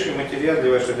ценнейший материал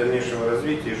для вашего дальнейшего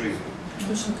развития и жизни.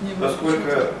 Поскольку,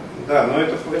 да, но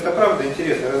это правда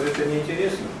интересно, разве это не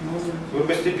интересно? Вы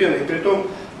постепенно, и при том,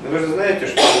 вы же знаете,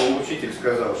 что учитель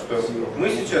сказал, что мы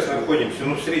сейчас находимся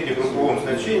в среднегрупповом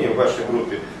значении в вашей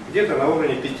группе где-то на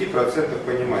уровне 5%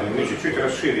 понимания. Мы чуть-чуть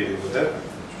расширили его, да?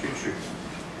 Чуть-чуть.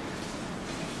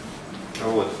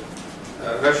 Вот.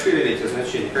 Расширили эти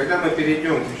значения. Когда мы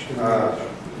перейдем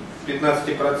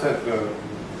 15%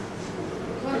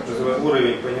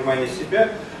 уровень понимания себя,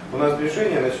 у нас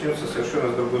движение начнется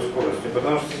совершенно с другой скоростью.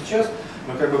 Потому что сейчас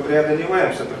мы как бы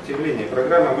преодолеваем сопротивление.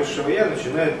 Программа высшего я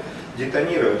начинает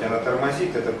детонировать, она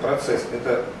тормозит этот процесс.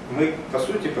 Это мы, по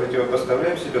сути,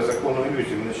 противопоставляем себя закону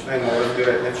иллюзии, мы начинаем его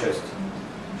разбирать на части.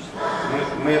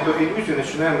 Мы эту иллюзию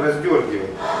начинаем раздергивать.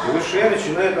 И высшее я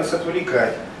начинает нас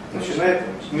отвлекать, начинает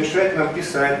мешать нам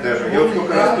писать даже. Я вот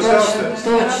сколько раз писался,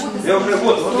 я уже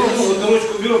вот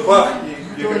ручку беру, бах,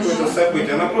 и какое-то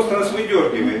событие. Она просто нас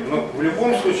выдергивает. Но в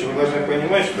любом случае вы должны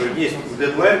понимать, что есть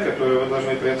дедлайн, который вы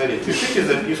должны преодолеть. Пишите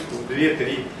записку,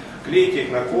 2-3. Клейте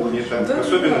их на кухне, там,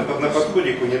 особенно на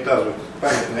подходе к унитазу.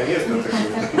 Памятное место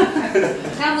такое.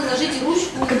 Там вы ложите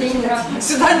ручку,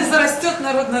 Сюда не зарастет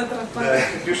народная тропа. Да,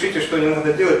 пишите, что не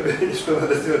надо делать, что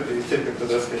надо сделать перед тем, как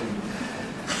туда сходить.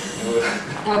 Вот.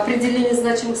 А определение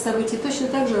значимых событий точно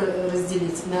так же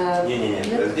разделить на... Не.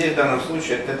 Здесь в данном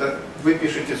случае это вы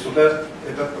пишете сюда,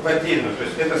 это в отдельную, то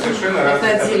есть это совершенно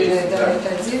разные таблицы. Это отдельно, да, это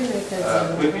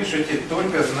отдельно. Вы пишете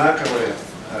только знаковые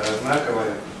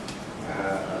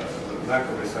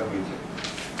события.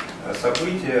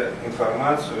 События,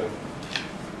 информацию,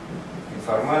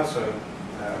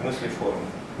 мысли, формы.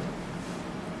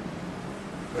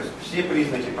 То есть все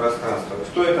признаки пространства.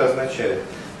 Что это означает?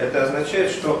 Это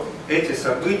означает, что эти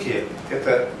события,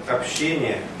 это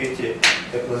общение, эти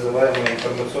так называемые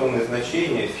информационные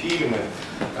значения, фильмы,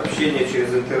 общение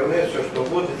через интернет, все что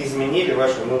угодно, изменили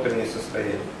ваше внутреннее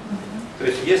состояние. То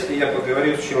есть, если я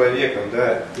поговорил с человеком,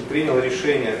 да, и принял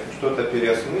решение что-то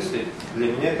переосмыслить,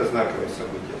 для меня это знаковое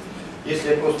событие. Если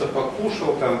я просто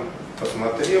покушал, там,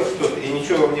 посмотрел что-то, и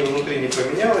ничего во мне внутри не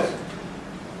поменялось,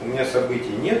 у меня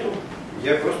событий нету,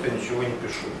 я просто ничего не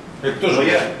пишу. Это тоже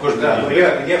но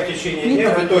я в течение дня,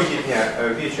 в итоге дня,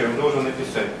 вечером должен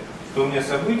написать, что у меня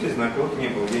событий знаковых не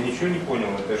было, я ничего не понял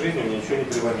в этой жизни, у меня ничего не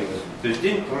преломилось. То есть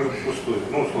день прожит впустую,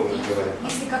 условно говоря.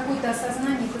 Если какое-то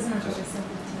осознание, то знаковое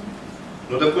событие.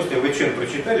 Ну, допустим, вы чем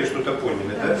прочитали, что-то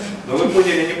поняли, да? Но вы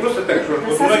поняли не просто так, что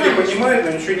вот многие понимают,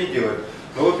 но ничего не делают.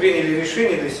 Но вы приняли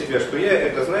решение для себя, что я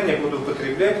это знание буду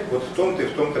употреблять вот в том-то и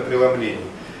в том-то преломлении.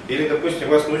 Или, допустим,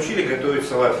 вас научили готовить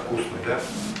салат вкусный, да?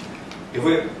 И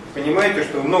вы понимаете,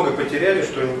 что вы много потеряли,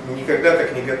 что никогда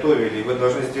так не готовили, и вы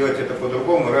должны сделать это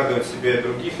по-другому, радовать себя и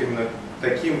других именно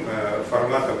таким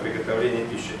форматом приготовления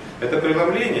пищи. Это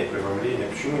преломление? Преломление.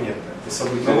 Почему нет?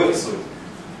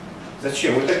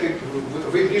 Зачем?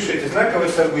 Вы пишете знаковые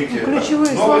события,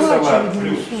 новый салат,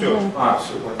 плюс, все.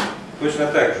 Все понятно. Точно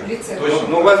так же.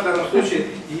 Но у вас в данном случае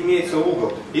имеется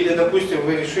угол. Или, допустим,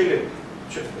 вы решили,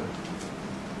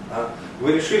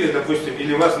 допустим,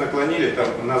 или вас наклонили там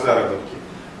на заработки.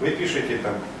 Вы пишете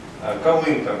там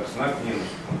Колым, там, знак минус.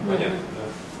 Понятно,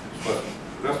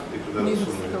 да? Раз и туда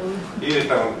засунули. Или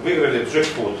там выиграли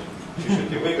джекпот.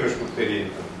 Пишите выигрыш в лотерее.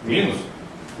 Минус?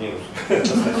 Минус.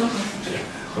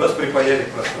 Вас припаяли к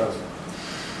пространству.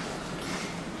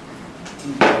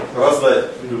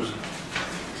 Раздать плюс.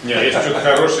 Не, если что-то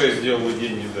хорошее сделал, и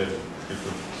день не дали.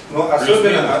 Но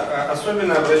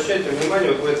особенно обращайте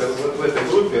внимание вот в этой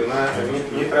группе на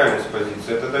нейтральность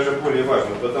позиции. Это даже более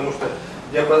важно, потому что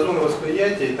диапазон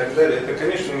восприятия и так далее, это,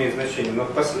 конечно, имеет значение, но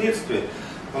впоследствии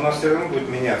у нас все равно будет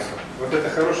меняться. Вот это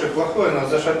хорошее и плохое, оно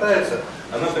зашатается,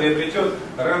 оно приобретет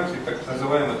рамки, так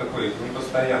называемой такой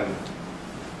непостоянной.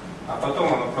 А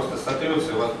потом оно просто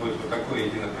сотрется, и у вас будет вот такое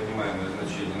единопонимаемое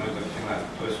значение, но это в финале.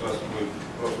 То есть у вас будет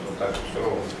просто вот так все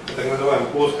ровно. Это так называемая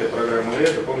плоская программа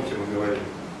эго, помните, мы говорили?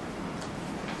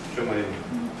 Что, Марина?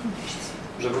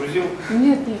 Загрузил?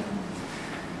 Нет.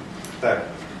 Так.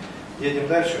 Едем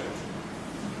дальше.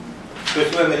 То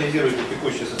есть вы анализируете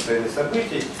текущее состояние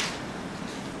событий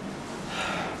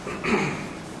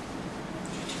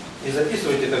и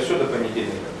записываете это все до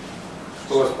понедельника.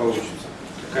 Что у вас получится?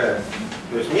 Какая?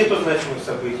 То есть нету значимых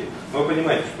событий, но вы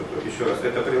понимаете, что тут, еще раз,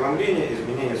 это преломление,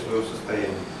 изменение своего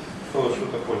состояния. Что вы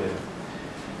что-то поняли?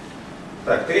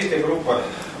 Так, третья группа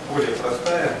более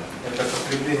простая. Это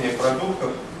потребление продуктов.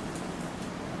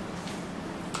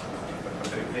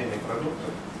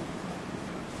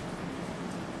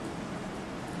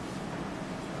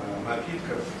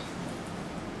 Напитков,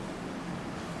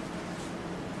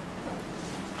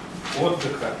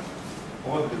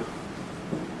 отдых,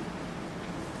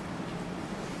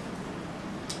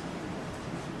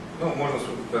 ну, можно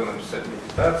сюда написать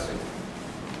медитации,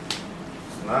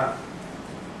 сна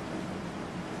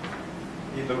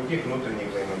и других внутренних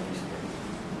взаимодействий.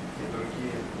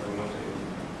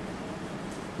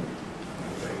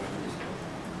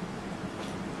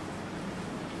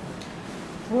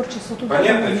 Творчество туда.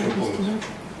 Понятно, о чем помните?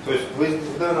 То есть вы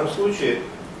в данном случае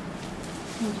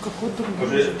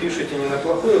уже пишете не на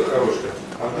плохое, а хорошее,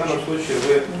 а в данном случае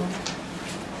вы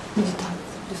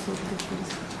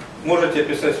можете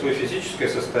описать свое физическое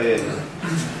состояние,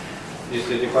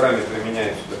 если эти параметры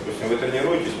меняются. Допустим, вы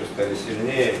тренируетесь, вы стали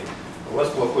сильнее, у вас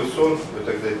плохой сон, вы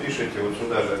тогда пишете вот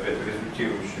сюда же опять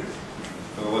результирующую,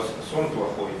 что у вас сон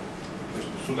плохой. То есть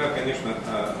сюда, конечно,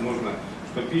 нужно,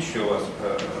 что пища у вас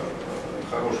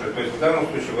хорошая. То есть в данном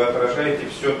случае вы отражаете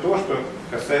все то, что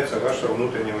касается вашего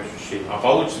внутреннего ощущения. А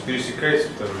получится, пересекается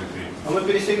второй и третий? Оно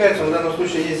пересекается, но в данном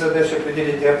случае есть задача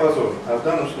определить диапазон, а в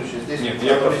данном случае здесь нет,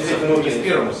 я определить внутренний. С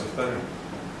первым, со вторым.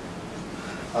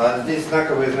 А здесь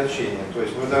знаковые значения. То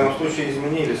есть вы в данном случае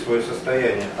изменили свое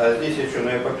состояние. А здесь я что,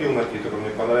 я попил напиток, мне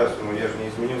понравился, но я же не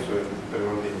изменил свое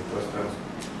преломление в пространстве.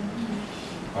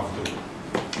 А вдруг?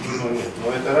 Ну нет,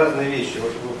 но это разные вещи.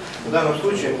 Вот в данном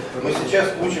случае мы сейчас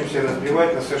учимся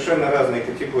разбивать на совершенно разные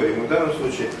категории. Но в данном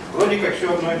случае вроде как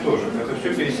все одно и то же. Это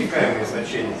все пересекаемые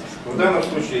значения. Но в данном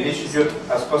случае речь идет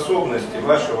о способности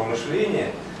вашего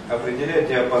мышления определять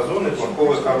диапазоны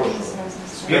плохого и хорошего.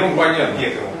 С первым понятно.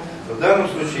 Некому. В данном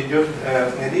случае идет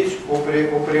речь о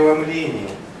преломлении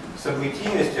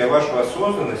событийности, о вашу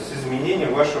осознанность с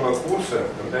изменением вашего курса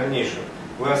в дальнейшем.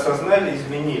 Вы осознали,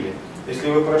 изменили.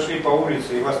 Если вы прошли по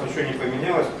улице и у вас ничего не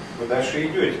поменялось, вы дальше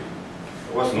идете.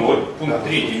 У вас вот пункт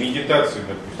 3, медитации,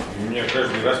 допустим, у меня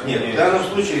каждый раз нет, меняется. в данном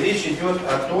случае речь идет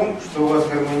о том, что у вас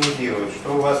гармонизирует,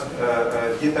 что у вас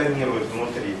детонирует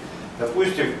внутри.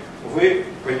 Допустим, вы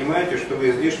понимаете, что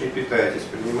вы излишне питаетесь,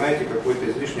 принимаете какое-то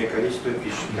излишнее количество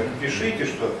пищи. Так пишите,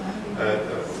 что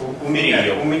у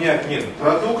меня нет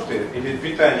продукты или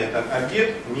питание, там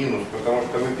обед минус, потому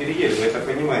что вы переели, вы это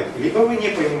понимаете. Либо вы не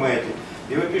понимаете,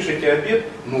 и вы пишете обед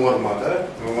норма, да?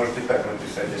 Вы можете так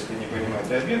написать, если не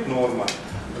понимаете. Обед норма,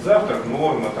 завтрак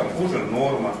норма, там ужин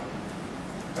норма.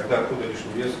 Тогда откуда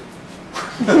лишний вес?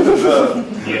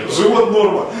 Нет. Живот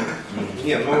норма.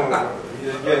 Нет, ну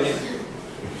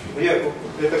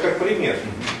это как пример.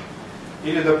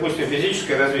 Или, допустим,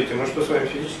 физическое развитие. Мы что, с вами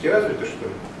физически развиты, что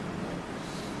ли?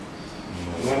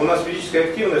 Ну, у нас физическая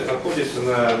активность находится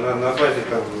на базе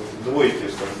там, двойки,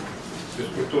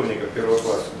 физкультурников первого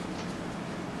класса.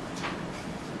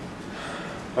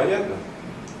 Понятно?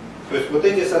 То есть вот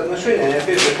эти соотношения, они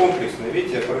опять же комплексные.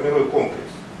 Видите, я формирую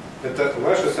комплекс. Это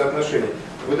ваши соотношения.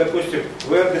 Вы, допустим,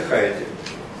 вы отдыхаете.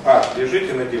 А.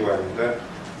 Лежите на диване, да?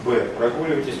 Б.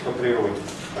 Прогуливаетесь по природе.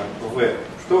 Там, В.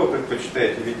 Что вы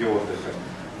предпочитаете в виде отдыха?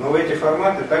 Но вы эти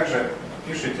форматы также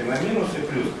пишите на минус и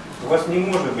плюс. У вас не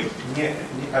может быть, не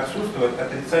отсутствовать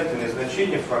отрицательные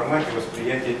значения в формате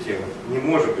восприятия тела. Не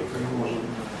может быть.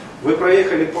 Вы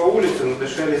проехали по улице,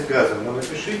 надышались газом, но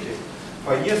напишите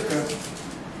поездка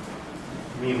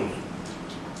минус.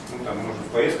 Ну там может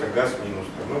поездка газ минус.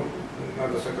 Ну,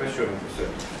 надо сокращенно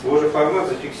писать. Вы уже формат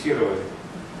зафиксировали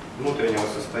внутреннего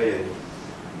состояния.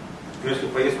 Если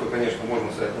поездку, конечно, можно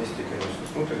соотнести, конечно,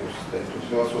 с внутренним состоянием, тут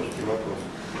философский вопрос.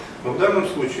 Но в данном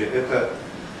случае это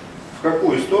в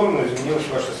какую сторону изменилось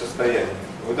ваше состояние.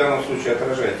 Вы в данном случае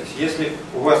отражаетесь. Если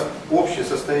у вас общее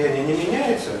состояние не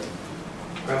меняется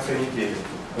в конце недели,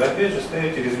 вы опять же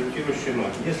ставите результирующий ноль.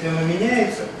 Если оно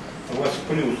меняется, у вас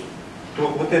плюс, то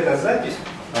вот эта запись,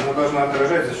 она должна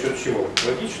отражать за счет чего?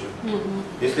 Логично?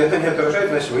 Если она не отражает,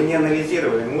 значит вы не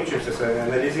анализировали, мы учимся с вами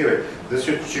анализировать, за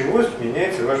счет чего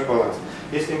меняется ваш баланс.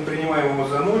 Если мы принимаем его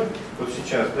за ноль, вот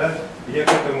сейчас, да, я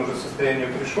к этому же состоянию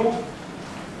пришел,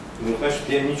 ну, значит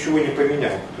я ничего не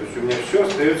поменял. То есть у меня все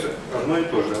остается одно и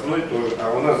то же,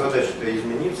 а у нас задача-то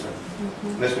измениться.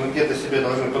 Значит мы где-то себя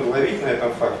должны подловить на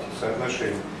этом факте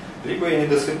соотношения. Либо я не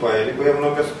досыпаю, либо я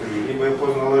много сплю, либо я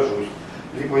поздно ложусь,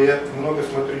 либо я много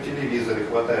смотрю телевизор и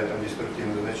хватает там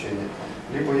деструктивное значение,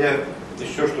 либо я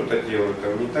еще что-то делаю,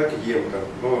 там, не так ем, там,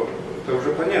 но это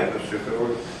уже понятно все. Это,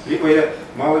 либо я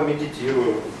мало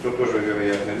медитирую, что тоже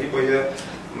вероятно, либо я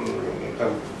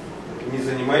там, не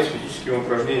занимаюсь физическим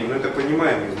упражнением, но это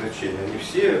понимаемые значения, они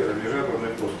все лежат в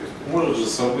одной плоскости. Может же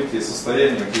события и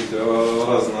состояния быть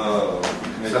разно...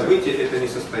 События это не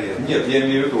состояние. Нет, я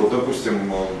имею в виду, вот,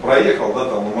 допустим, проехал, да,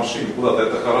 там на машине куда-то,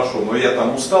 это хорошо, но я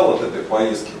там устал от этой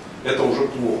поездки, это уже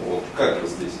плохо. Вот как же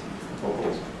здесь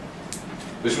вопрос?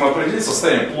 То есть мы определили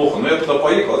состояние плохо, но я туда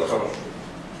поехал, это хорошо.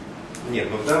 Нет,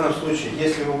 но в данном случае,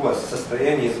 если у вас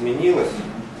состояние изменилось,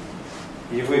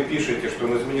 и вы пишете, что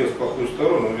он изменился в плохую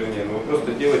сторону, вернее, но вы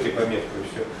просто делаете пометку и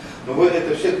все. Но вы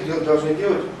это все должны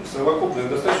делать совокупно. Это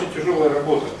достаточно тяжелая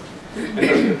работа.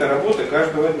 Это работа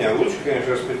каждого дня. Лучше,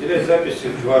 конечно, распределять записи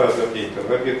 2 раза в день. Там,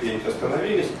 в обед где-нибудь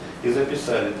остановились и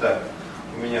записали. Так,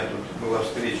 у меня тут была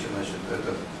встреча, значит,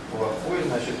 этот плохой,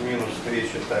 значит, минус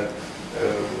встреча, так,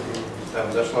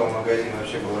 там зашла в магазин,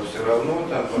 вообще было все равно,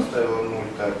 там поставила 0,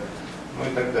 так,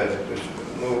 ну и так далее. То есть,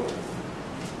 ну,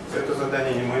 это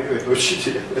задание не мое, это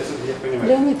учителя, это я понимаю.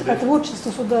 Леонид, а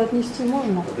творчество сюда отнести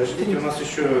можно? Подождите, у нас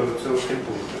еще целых 3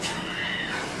 пункта.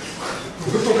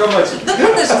 Вы только мальчики.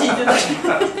 Подождите.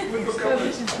 Вы только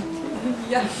мальчики.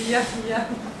 Я.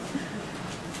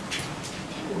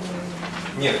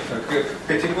 Нет, к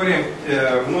категориям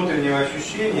внутреннего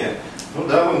ощущения, ну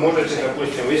да, вы можете,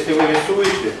 допустим, если вы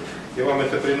рисуете, и вам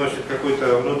это приносит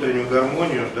какую-то внутреннюю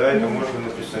гармонию, да, это можно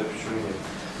написать, почему нет.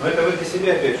 Но это вы для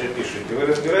себя опять же пишете. Вы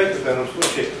разбираете в данном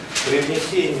случае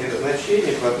привнесение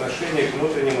значений по отношению к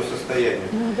внутреннему состоянию.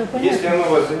 Если оно у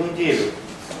вас за неделю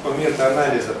с момента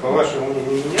анализа по вашему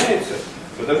мнению не меняется,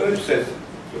 вы должны писать,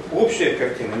 общая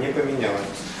картина не поменялась.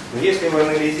 Но если вы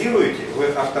анализируете, вы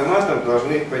автоматом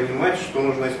должны понимать, что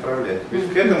нужно исправлять.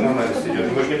 Ведь к этому анализ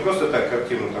идет. Мы же не просто так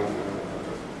картину там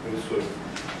рисуем.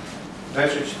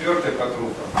 Дальше 4-й по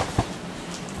группам.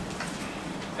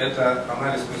 Это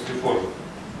анализ мыслеформы.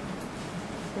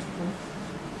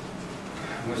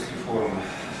 Мыслеформы.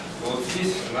 Вот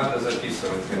здесь надо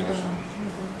записывать, конечно.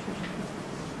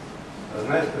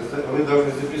 Знаете, вы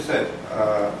должны записать,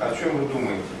 о чем вы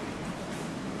думаете.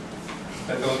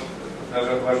 Это вот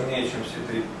даже важнее, чем все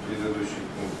 3 предыдущих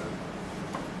пункта.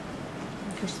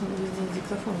 Кажется, надо везде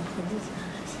диктофон входить,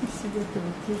 сидеть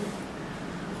и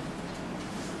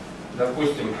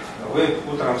Допустим, вы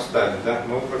утром встали, да,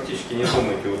 но вы практически не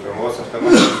думаете утром, у вас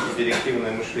автоматически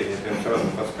директивное мышление, я вам сразу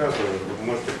подсказываю, вы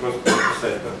можете просто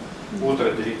написать там,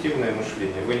 утро директивное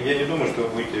мышление. Я не думаю, что вы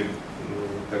будете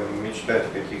там, мечтать о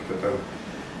каких-то там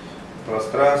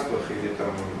пространствах или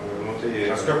там внутри.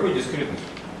 А с какой дискретностью?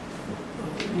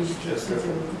 Сейчас скажу.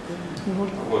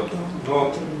 Вот.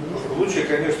 Но лучше,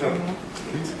 конечно,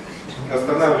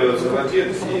 останавливаться в ответ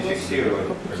и фиксировать.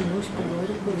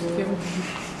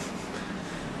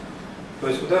 То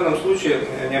есть в данном случае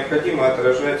необходимо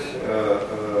отражать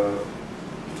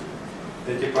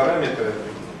эти параметры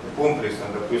комплексно,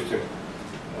 допустим,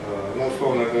 ну,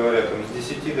 условно говоря, там, с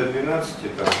 10 до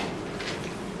 12 там,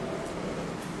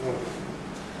 ну,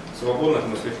 свободных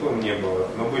мыслеформ не было,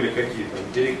 но были какие-то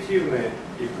директивные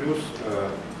и плюс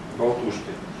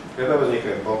болтушки. Когда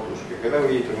возникают болтушки? Когда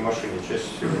вы едете в машине, чаще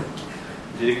всего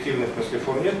директивных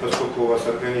мыслеформ нет, поскольку у вас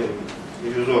организм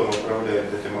иллюзорно управляет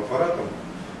этим аппаратом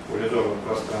в иллюзорном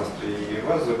пространстве и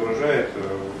вас загружает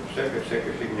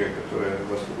всякой фигней, которая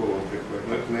у вас в голову приходит.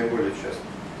 Но это наиболее часто.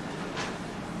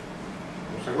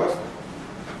 Ну, согласны?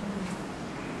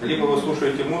 Либо вы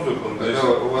слушаете музыку, тогда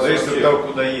у вас зависит вообще... от того,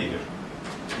 куда едешь.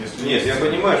 Если Нет, я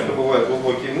понимаю, что бывают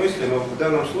глубокие мысли, но в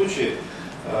данном случае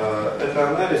это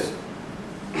анализ.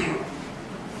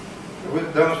 Вы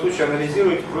в данном случае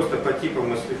анализируете просто по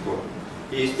типам мыслеформ.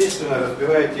 И, естественно,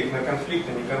 разбираете их на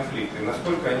конфликты, не конфликты,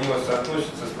 насколько они у вас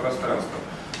соотносятся с пространством.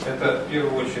 Это, в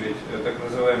первую очередь, так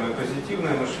называемое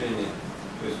позитивное мышление,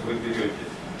 то есть вы берете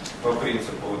по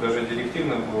принципу, даже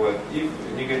директивно бывает, и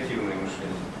негативное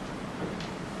мышление.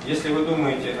 Если вы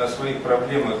думаете о своих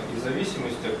проблемах и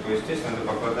зависимостях, то, естественно, это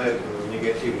попадает в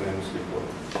негативное мыслеформу.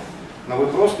 Но вы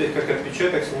просто их как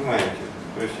отпечаток снимаете.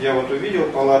 То есть я вот увидел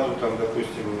палату, там,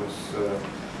 допустим, с,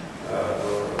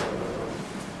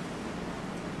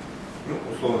 ну,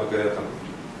 условно говоря, там,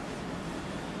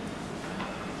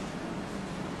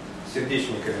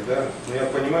 сердечниками, да, но я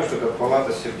понимаю, что это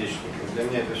палата с сердечниками, для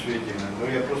меня это все едино,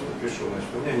 но я просто пишу, значит,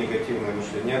 у меня негативное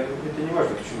мышление, это не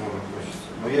важно, к чему оно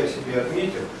относится, но я себе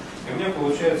отметил, и у меня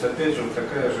получается, опять же, вот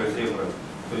такая же зебра,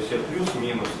 то есть я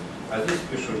плюс-минус, а здесь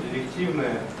пишу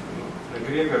директивное,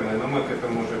 эгрегорное, но мы к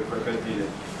этому уже проходили,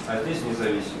 а здесь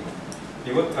независимо.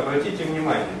 И вот обратите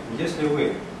внимание, если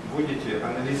вы будете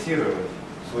анализировать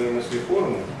свои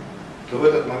мыслеформы, то в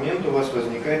этот момент у вас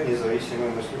возникает независимая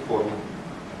мыслеформа.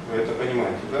 Вы это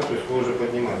понимаете, да? То есть вы уже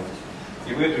поднимаетесь.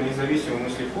 И вы эту независимую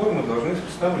мыслеформу должны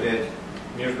вставлять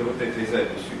между вот этой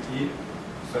записью. И,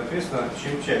 соответственно,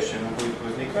 чем чаще она будет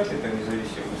возникать, эта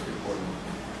независимая мыслеформа,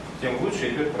 тем лучше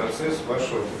идет процесс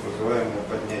вашего так называемого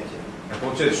поднятия. А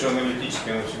получается, что аналитически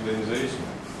она всегда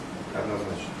независима?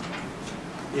 Однозначно.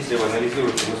 Если вы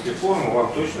анализируете мыслеформу,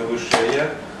 вам точно высшее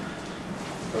 «Я»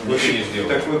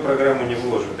 такую программу не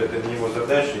вложит. Это не его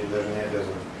задача и даже не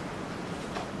обязанность.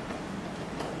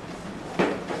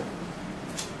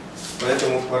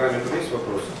 Поэтому параметры есть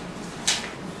вопросы.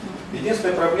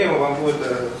 Единственная проблема, вам будет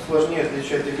сложнее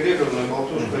отличать эгрегорную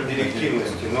болтушку от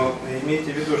директивности, но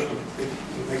имейте в виду, что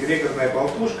эгрегорная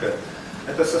болтушка –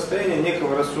 это состояние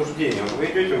некого рассуждения. Вы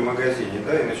идете в магазине,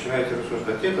 да, и начинаете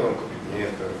рассуждать, это вам купить, не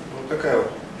это. Вот такая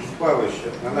вот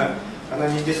плавающая, она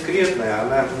не дискретная,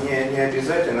 она не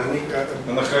обязательна,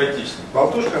 она хаотична.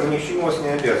 Болтушка, она ни к чему вас не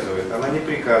обязывает, она не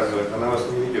приказывает, она вас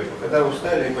не ведет. Когда вы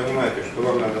устали и понимаете, что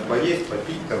вам надо поесть,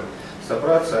 попить, там,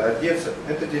 собраться, одеться,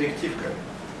 это директивка.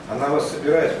 Она вас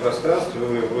собирает в пространстве,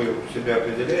 вы себя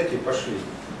определяете и пошли.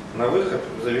 На выход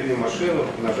завели машину,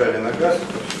 нажали на газ,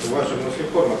 у вас же в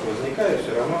мыслеформах возникает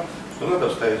все равно, что надо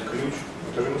вставить ключ.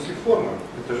 Это же мыслеформа.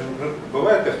 Это же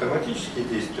бывают автоматические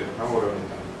действия на уровне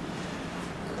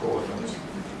какого-то.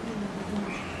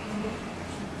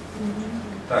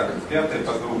 Так, пятая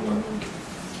подгруппа.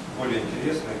 Более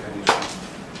интересная, конечно.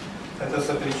 Это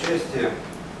сопричастие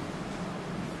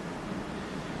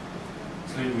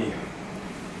с людьми.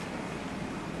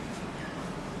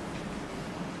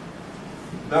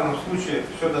 В данном случае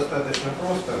все достаточно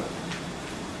просто.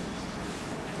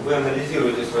 Вы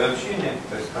анализируете свое общение,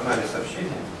 то есть анализ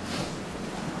общения.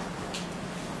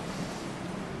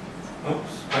 Ну,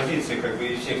 с позиции как бы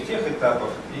и всех тех этапов,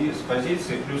 и с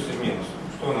позиции плюс и минус.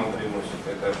 Что нам приносит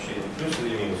это общение, плюс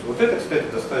или минус. Вот это, кстати,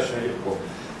 достаточно легко.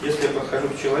 Если я подхожу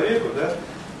к человеку, да,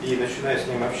 и начинаю с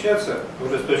ним общаться,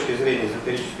 уже с точки зрения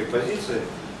эзотерической позиции,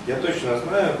 я точно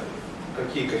знаю,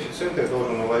 какие коэффициенты я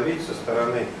должен уловить со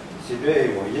стороны себя и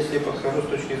его. Если я подхожу с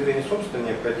точки зрения собственной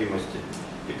необходимости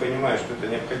и понимаю, что это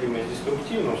необходимость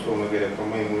деструктивна, условно говоря, по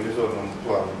моему иллюзорному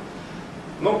плану,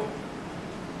 ну,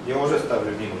 я уже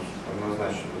ставлю минус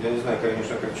однозначно. Я не знаю,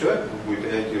 конечно, как человек будет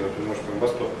реагировать, он, может, в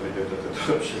восторг придет от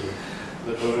этого общения.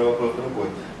 Это уже вопрос другой.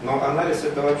 Но анализ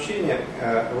этого общения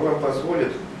вам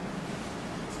позволит,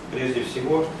 прежде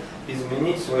всего,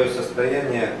 изменить свое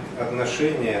состояние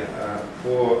отношения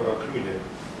к людям,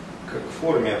 к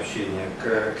форме общения,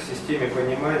 к системе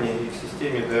понимания и к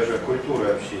системе даже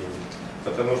культуры общения.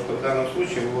 Потому что в данном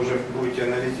случае вы уже будете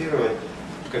анализировать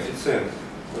коэффициент.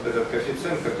 Вот этот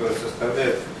коэффициент, который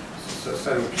составляет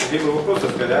сами, либо вы просто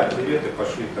сказали, привет, и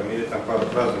пошли, там, или там пару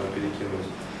фразами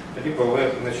перекинулись. Либо вы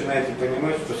начинаете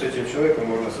понимать, что с этим человеком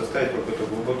можно составить какой-то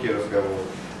глубокий разговор,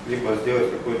 либо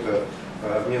сделать какой-то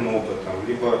обмен опытом,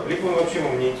 либо он вообще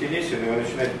вам не интересен, и вы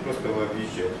начинаете просто его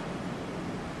объезжать,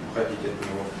 уходить от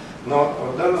него.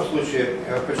 Но в данном случае,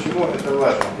 почему это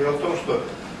важно? Дело в том, что,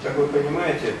 как вы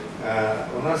понимаете,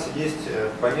 у нас есть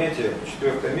понятие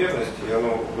четвертомерности, и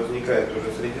оно возникает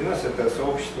уже среди нас, это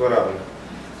сообщество равных.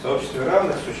 В сообществе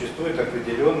равных существует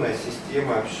определенная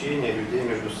система общения людей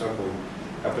между собой,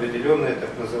 определенная так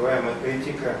называемая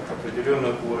этика,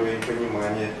 определенный уровень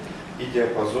понимания и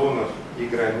диапазонов, и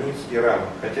границ, и рамок.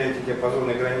 Хотя эти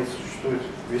диапазоны и границы существуют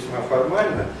весьма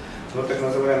формально, но так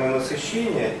называемое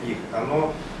насыщение их,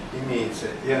 оно имеется.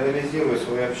 И анализируя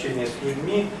свое общение с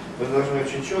людьми, вы должны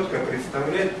очень четко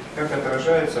представлять, как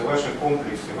отражаются ваши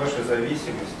комплексы, ваши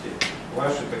зависимости,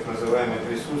 ваше так называемое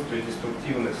присутствие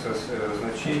деструктивных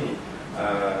значений,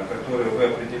 которые вы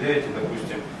определяете,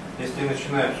 допустим, если я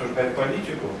начинаю обсуждать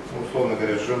политику, условно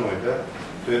говоря, с женой, да,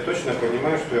 то я точно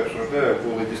понимаю, что я обсуждаю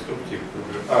голый деструктив.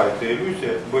 А, это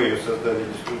иллюзия, Б, ее создали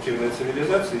деструктивные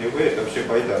цивилизации, и В, это вообще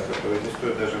байда, которую не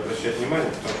стоит даже обращать внимание,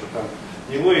 потому что там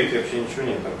ни логики вообще ничего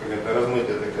нет, там какая-то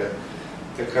размытая такая,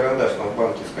 как карандаш там в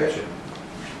банке скачет.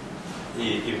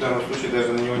 И в данном случае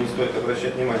даже на него не стоит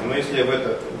обращать внимание. Но если я в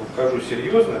это вхожу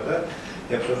серьезно, да,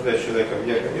 и обсуждаю с человеком,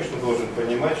 я, конечно, должен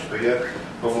понимать, что я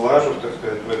повлажу, так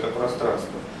сказать, в это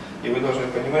пространство. И вы должны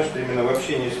понимать, что именно в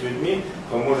общении с людьми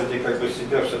вы можете как бы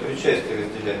себя в сопричастии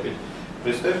разделять. Ведь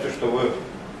представьте, что вы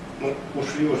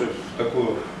ушли уже в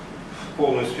такую в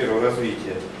полную сферу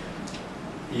развития.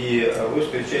 И вы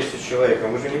встречаетесь с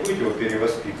человеком, вы же не будете его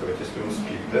перевоспитывать, если он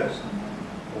спит, да?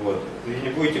 Вот. И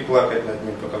не будете плакать над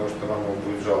ним, потому что вам его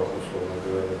будет жалко, условно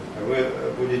говоря.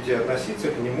 Вы будете относиться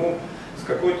к нему с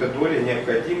какой-то долей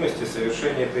необходимости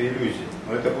совершения этой иллюзии.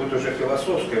 Но это будет уже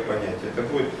философское понятие. Это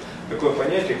будет такое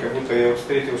понятие, как будто я вот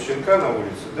встретил щенка на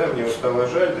улице, да, мне его стало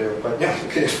жаль, да, я его поднял,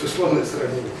 конечно, условное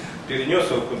сравнение,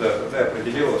 перенес его куда-то, да,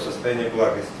 определил его в состояние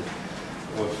благости.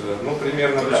 Вот, ну,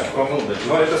 примерно так.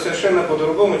 Но это совершенно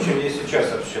по-другому, чем я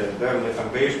сейчас общаюсь. Да, мне там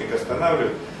гаишник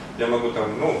останавливает, я могу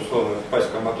там, ну, условно, впасть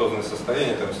в коматозное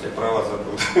состояние, там, если права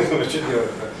забыл, что делать,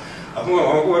 да. А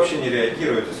могу вообще не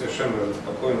реагировать и совершенно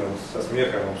спокойно, со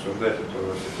смехом обсуждать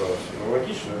эту ситуацию. Ну,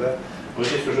 логично, да? Но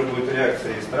здесь уже будет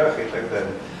реакция и страха и так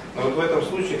далее. Но вот в этом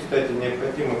случае, кстати,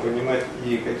 необходимо понимать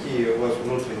и какие у вас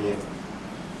внутренние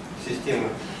системы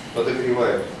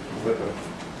подогревают в этом.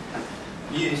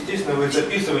 И, естественно, вы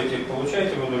записываете,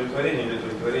 получаете удовлетворение или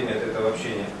удовлетворение от этого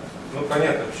общения. Ну,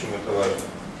 понятно, почему это важно.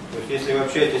 То есть, если вы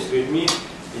общаетесь с людьми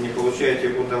и не получаете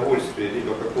удовольствия,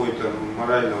 либо какое-то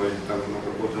морального, или там, ну,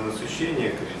 какое-то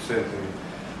насыщение коэффициентами,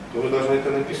 то вы должны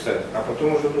это написать, а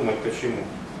потом уже думать, почему.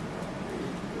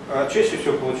 А чаще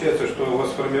всего получается, что у вас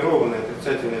сформировано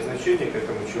отрицательное значение к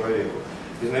этому человеку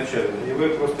изначально, и вы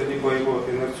просто либо его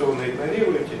инерционно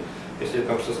игнорируете, если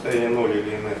там состояние 0 или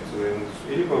инерция,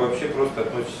 либо вообще просто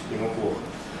относитесь к нему плохо.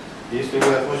 Если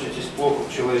вы относитесь плохо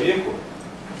к человеку,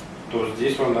 то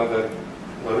здесь вам надо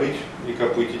рыть и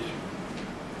копытить,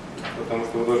 потому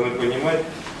что вы должны понимать,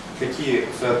 какие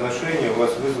соотношения у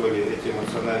вас вызвали эти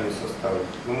эмоциональные составы.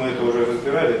 Ну, мы это уже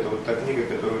разбирали, это вот та книга,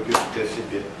 которую вы пишете о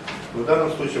себе. Но в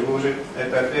данном случае вы уже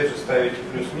это опять же ставите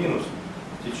плюс-минус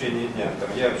в течение дня. Там,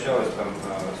 я общалась там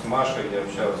с Машей, я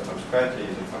общалась там с Катей,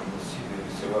 или там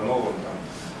с Ивановым. Там.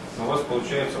 Но у вас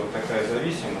получается вот такая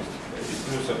зависимость из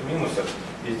плюсов-минусов.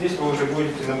 И здесь вы уже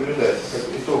будете наблюдать, как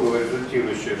итоговое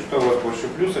результирующее, что у вас больше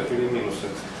плюсов или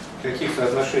минусов. В каких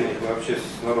соотношениях вы вообще с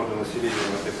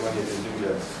народонаселением этой планеты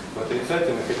Земля? В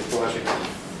отрицательных или положительных?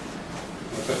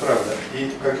 Это правда.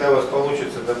 И когда у вас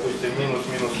получится, допустим, минус,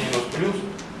 минус, минус, плюс,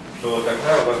 то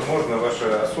тогда, возможно,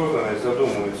 ваша осознанность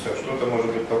задумывается, что-то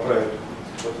может быть поправить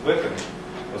вот в этом,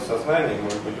 в сознании,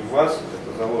 может быть, в вас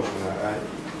это заложено, а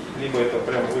либо это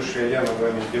прям высшее я над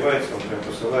вами издевается, он прям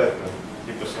посылает нам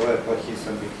и посылает плохие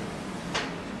события.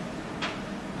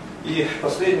 И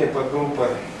последняя подгруппа.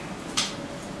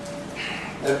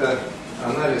 Это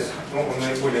анализ, ну, он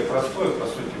наиболее простой, по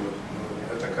сути, вот,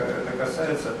 это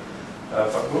касается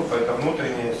подгруппы, это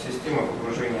внутренняя система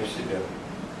погружения в себя.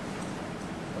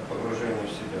 Погружение в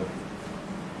себя.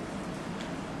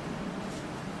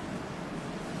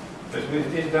 То есть вы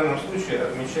здесь в данном случае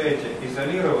отмечаете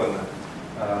изолированно,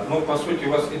 но по сути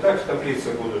у вас и так в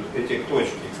таблице будут эти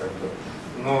точки, как бы,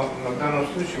 но в данном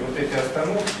случае вот эти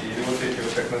остановки или вот эти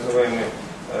вот так называемые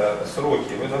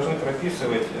сроки вы должны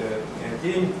прописывать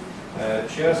день,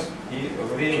 час и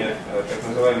время так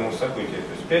называемого события.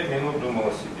 То есть 5 минут думал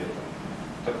о себе.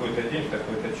 Такой-то день,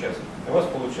 такой-то час. У вас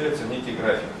получается некий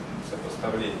график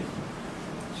сопоставления,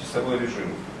 часовой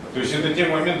режим. То есть это те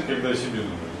моменты, когда о себе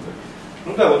думаете, да?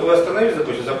 Ну да, вот вы остановились,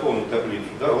 допустим, заполнить таблицу,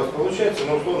 да, у вас получается,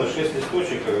 ну, условно, 6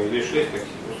 листочек или 6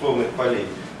 условных полей.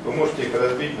 Вы можете их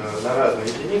разбить на разные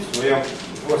единицы, но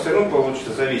у вас все равно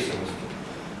получится зависимость.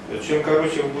 Чем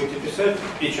короче вы будете писать,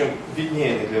 и чем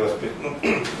виднее они для вас, ну,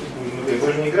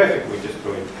 вы же не график будете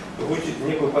строить, вы будете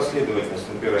некую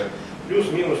последовательность набирать. Плюс,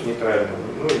 минус, нейтрально,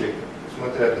 ну или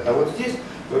смотря. А вот здесь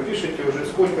вы пишете уже,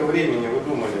 сколько времени вы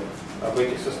думали об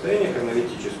этих состояниях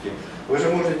аналитических. Вы же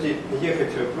можете ехать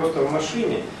просто в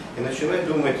машине и начинать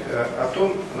думать о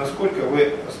том, насколько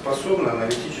вы способны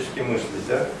аналитически мыслить,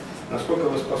 да? Насколько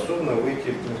вы способны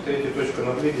выйти в третью точку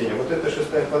наблюдения. Вот эта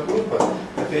шестая подгруппа,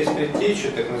 это есть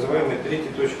предтеча так называемой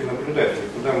третьей точки наблюдателя,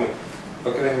 куда мы,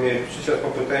 по крайней мере, сейчас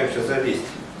попытаемся залезть.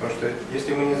 Потому что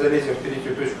если мы не залезем в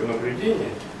третью точку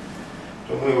наблюдения,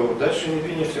 то мы дальше не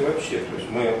двинемся вообще. То есть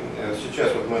мы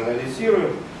сейчас вот мы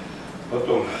анализируем,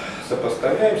 потом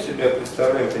сопоставляем себя,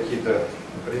 представляем какие-то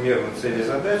примерно цели,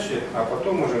 задачи, а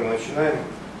потом уже начинаем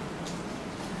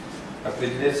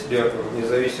определять себя в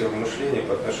независимом мышлении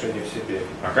по отношению к себе.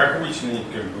 А как вычленить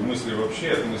как бы мысли вообще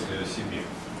от мысли о себе?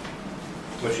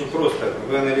 Очень просто.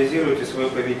 Вы анализируете свое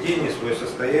поведение, свое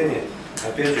состояние,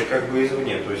 опять же, как бы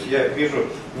извне. То есть я вижу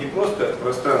не просто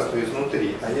пространство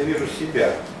изнутри, а я вижу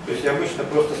себя. То есть я обычно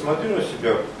просто смотрю на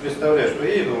себя, представляю, что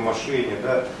я еду в машине,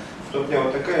 да, что у меня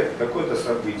вот такое-то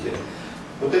событие.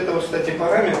 Вот это вот, кстати,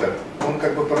 параметр, он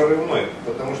как бы прорывной,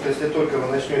 потому что если только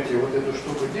вы начнете вот эту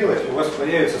штуку делать, у вас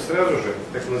появится сразу же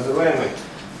так называемая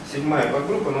седьмая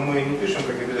подгруппа, но мы ее не пишем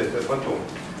как обязательно, потом.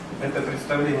 Это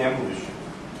представление о будущем.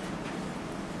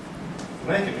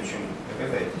 Знаете почему?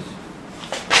 Догадайтесь.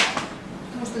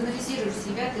 Потому что анализируешь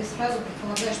себя, ты сразу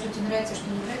предполагаешь, что тебе нравится, что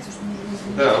не нравится, что нужно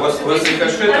изменить. Да, у вас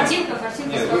рикошетом... Картинка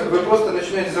Нет, сразу. вы просто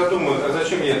начинаете задумываться, а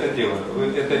зачем я это делаю?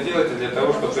 Вы это делаете для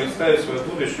того, чтобы представить свое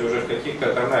будущее уже в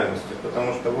каких-то тональностях,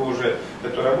 потому что вы уже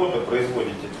эту работу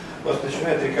производите. У вас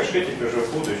начинает рикошетить уже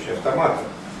в будущее, автоматом.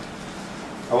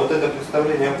 А вот это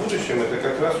представление о будущем, это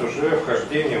как раз уже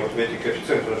вхождение вот в эти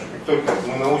коэффициенты. Потому что как только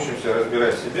мы научимся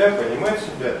разбирать себя, понимать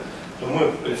себя, то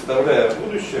мы, представляя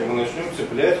будущее, мы начнем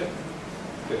цеплять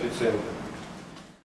коэффициенты.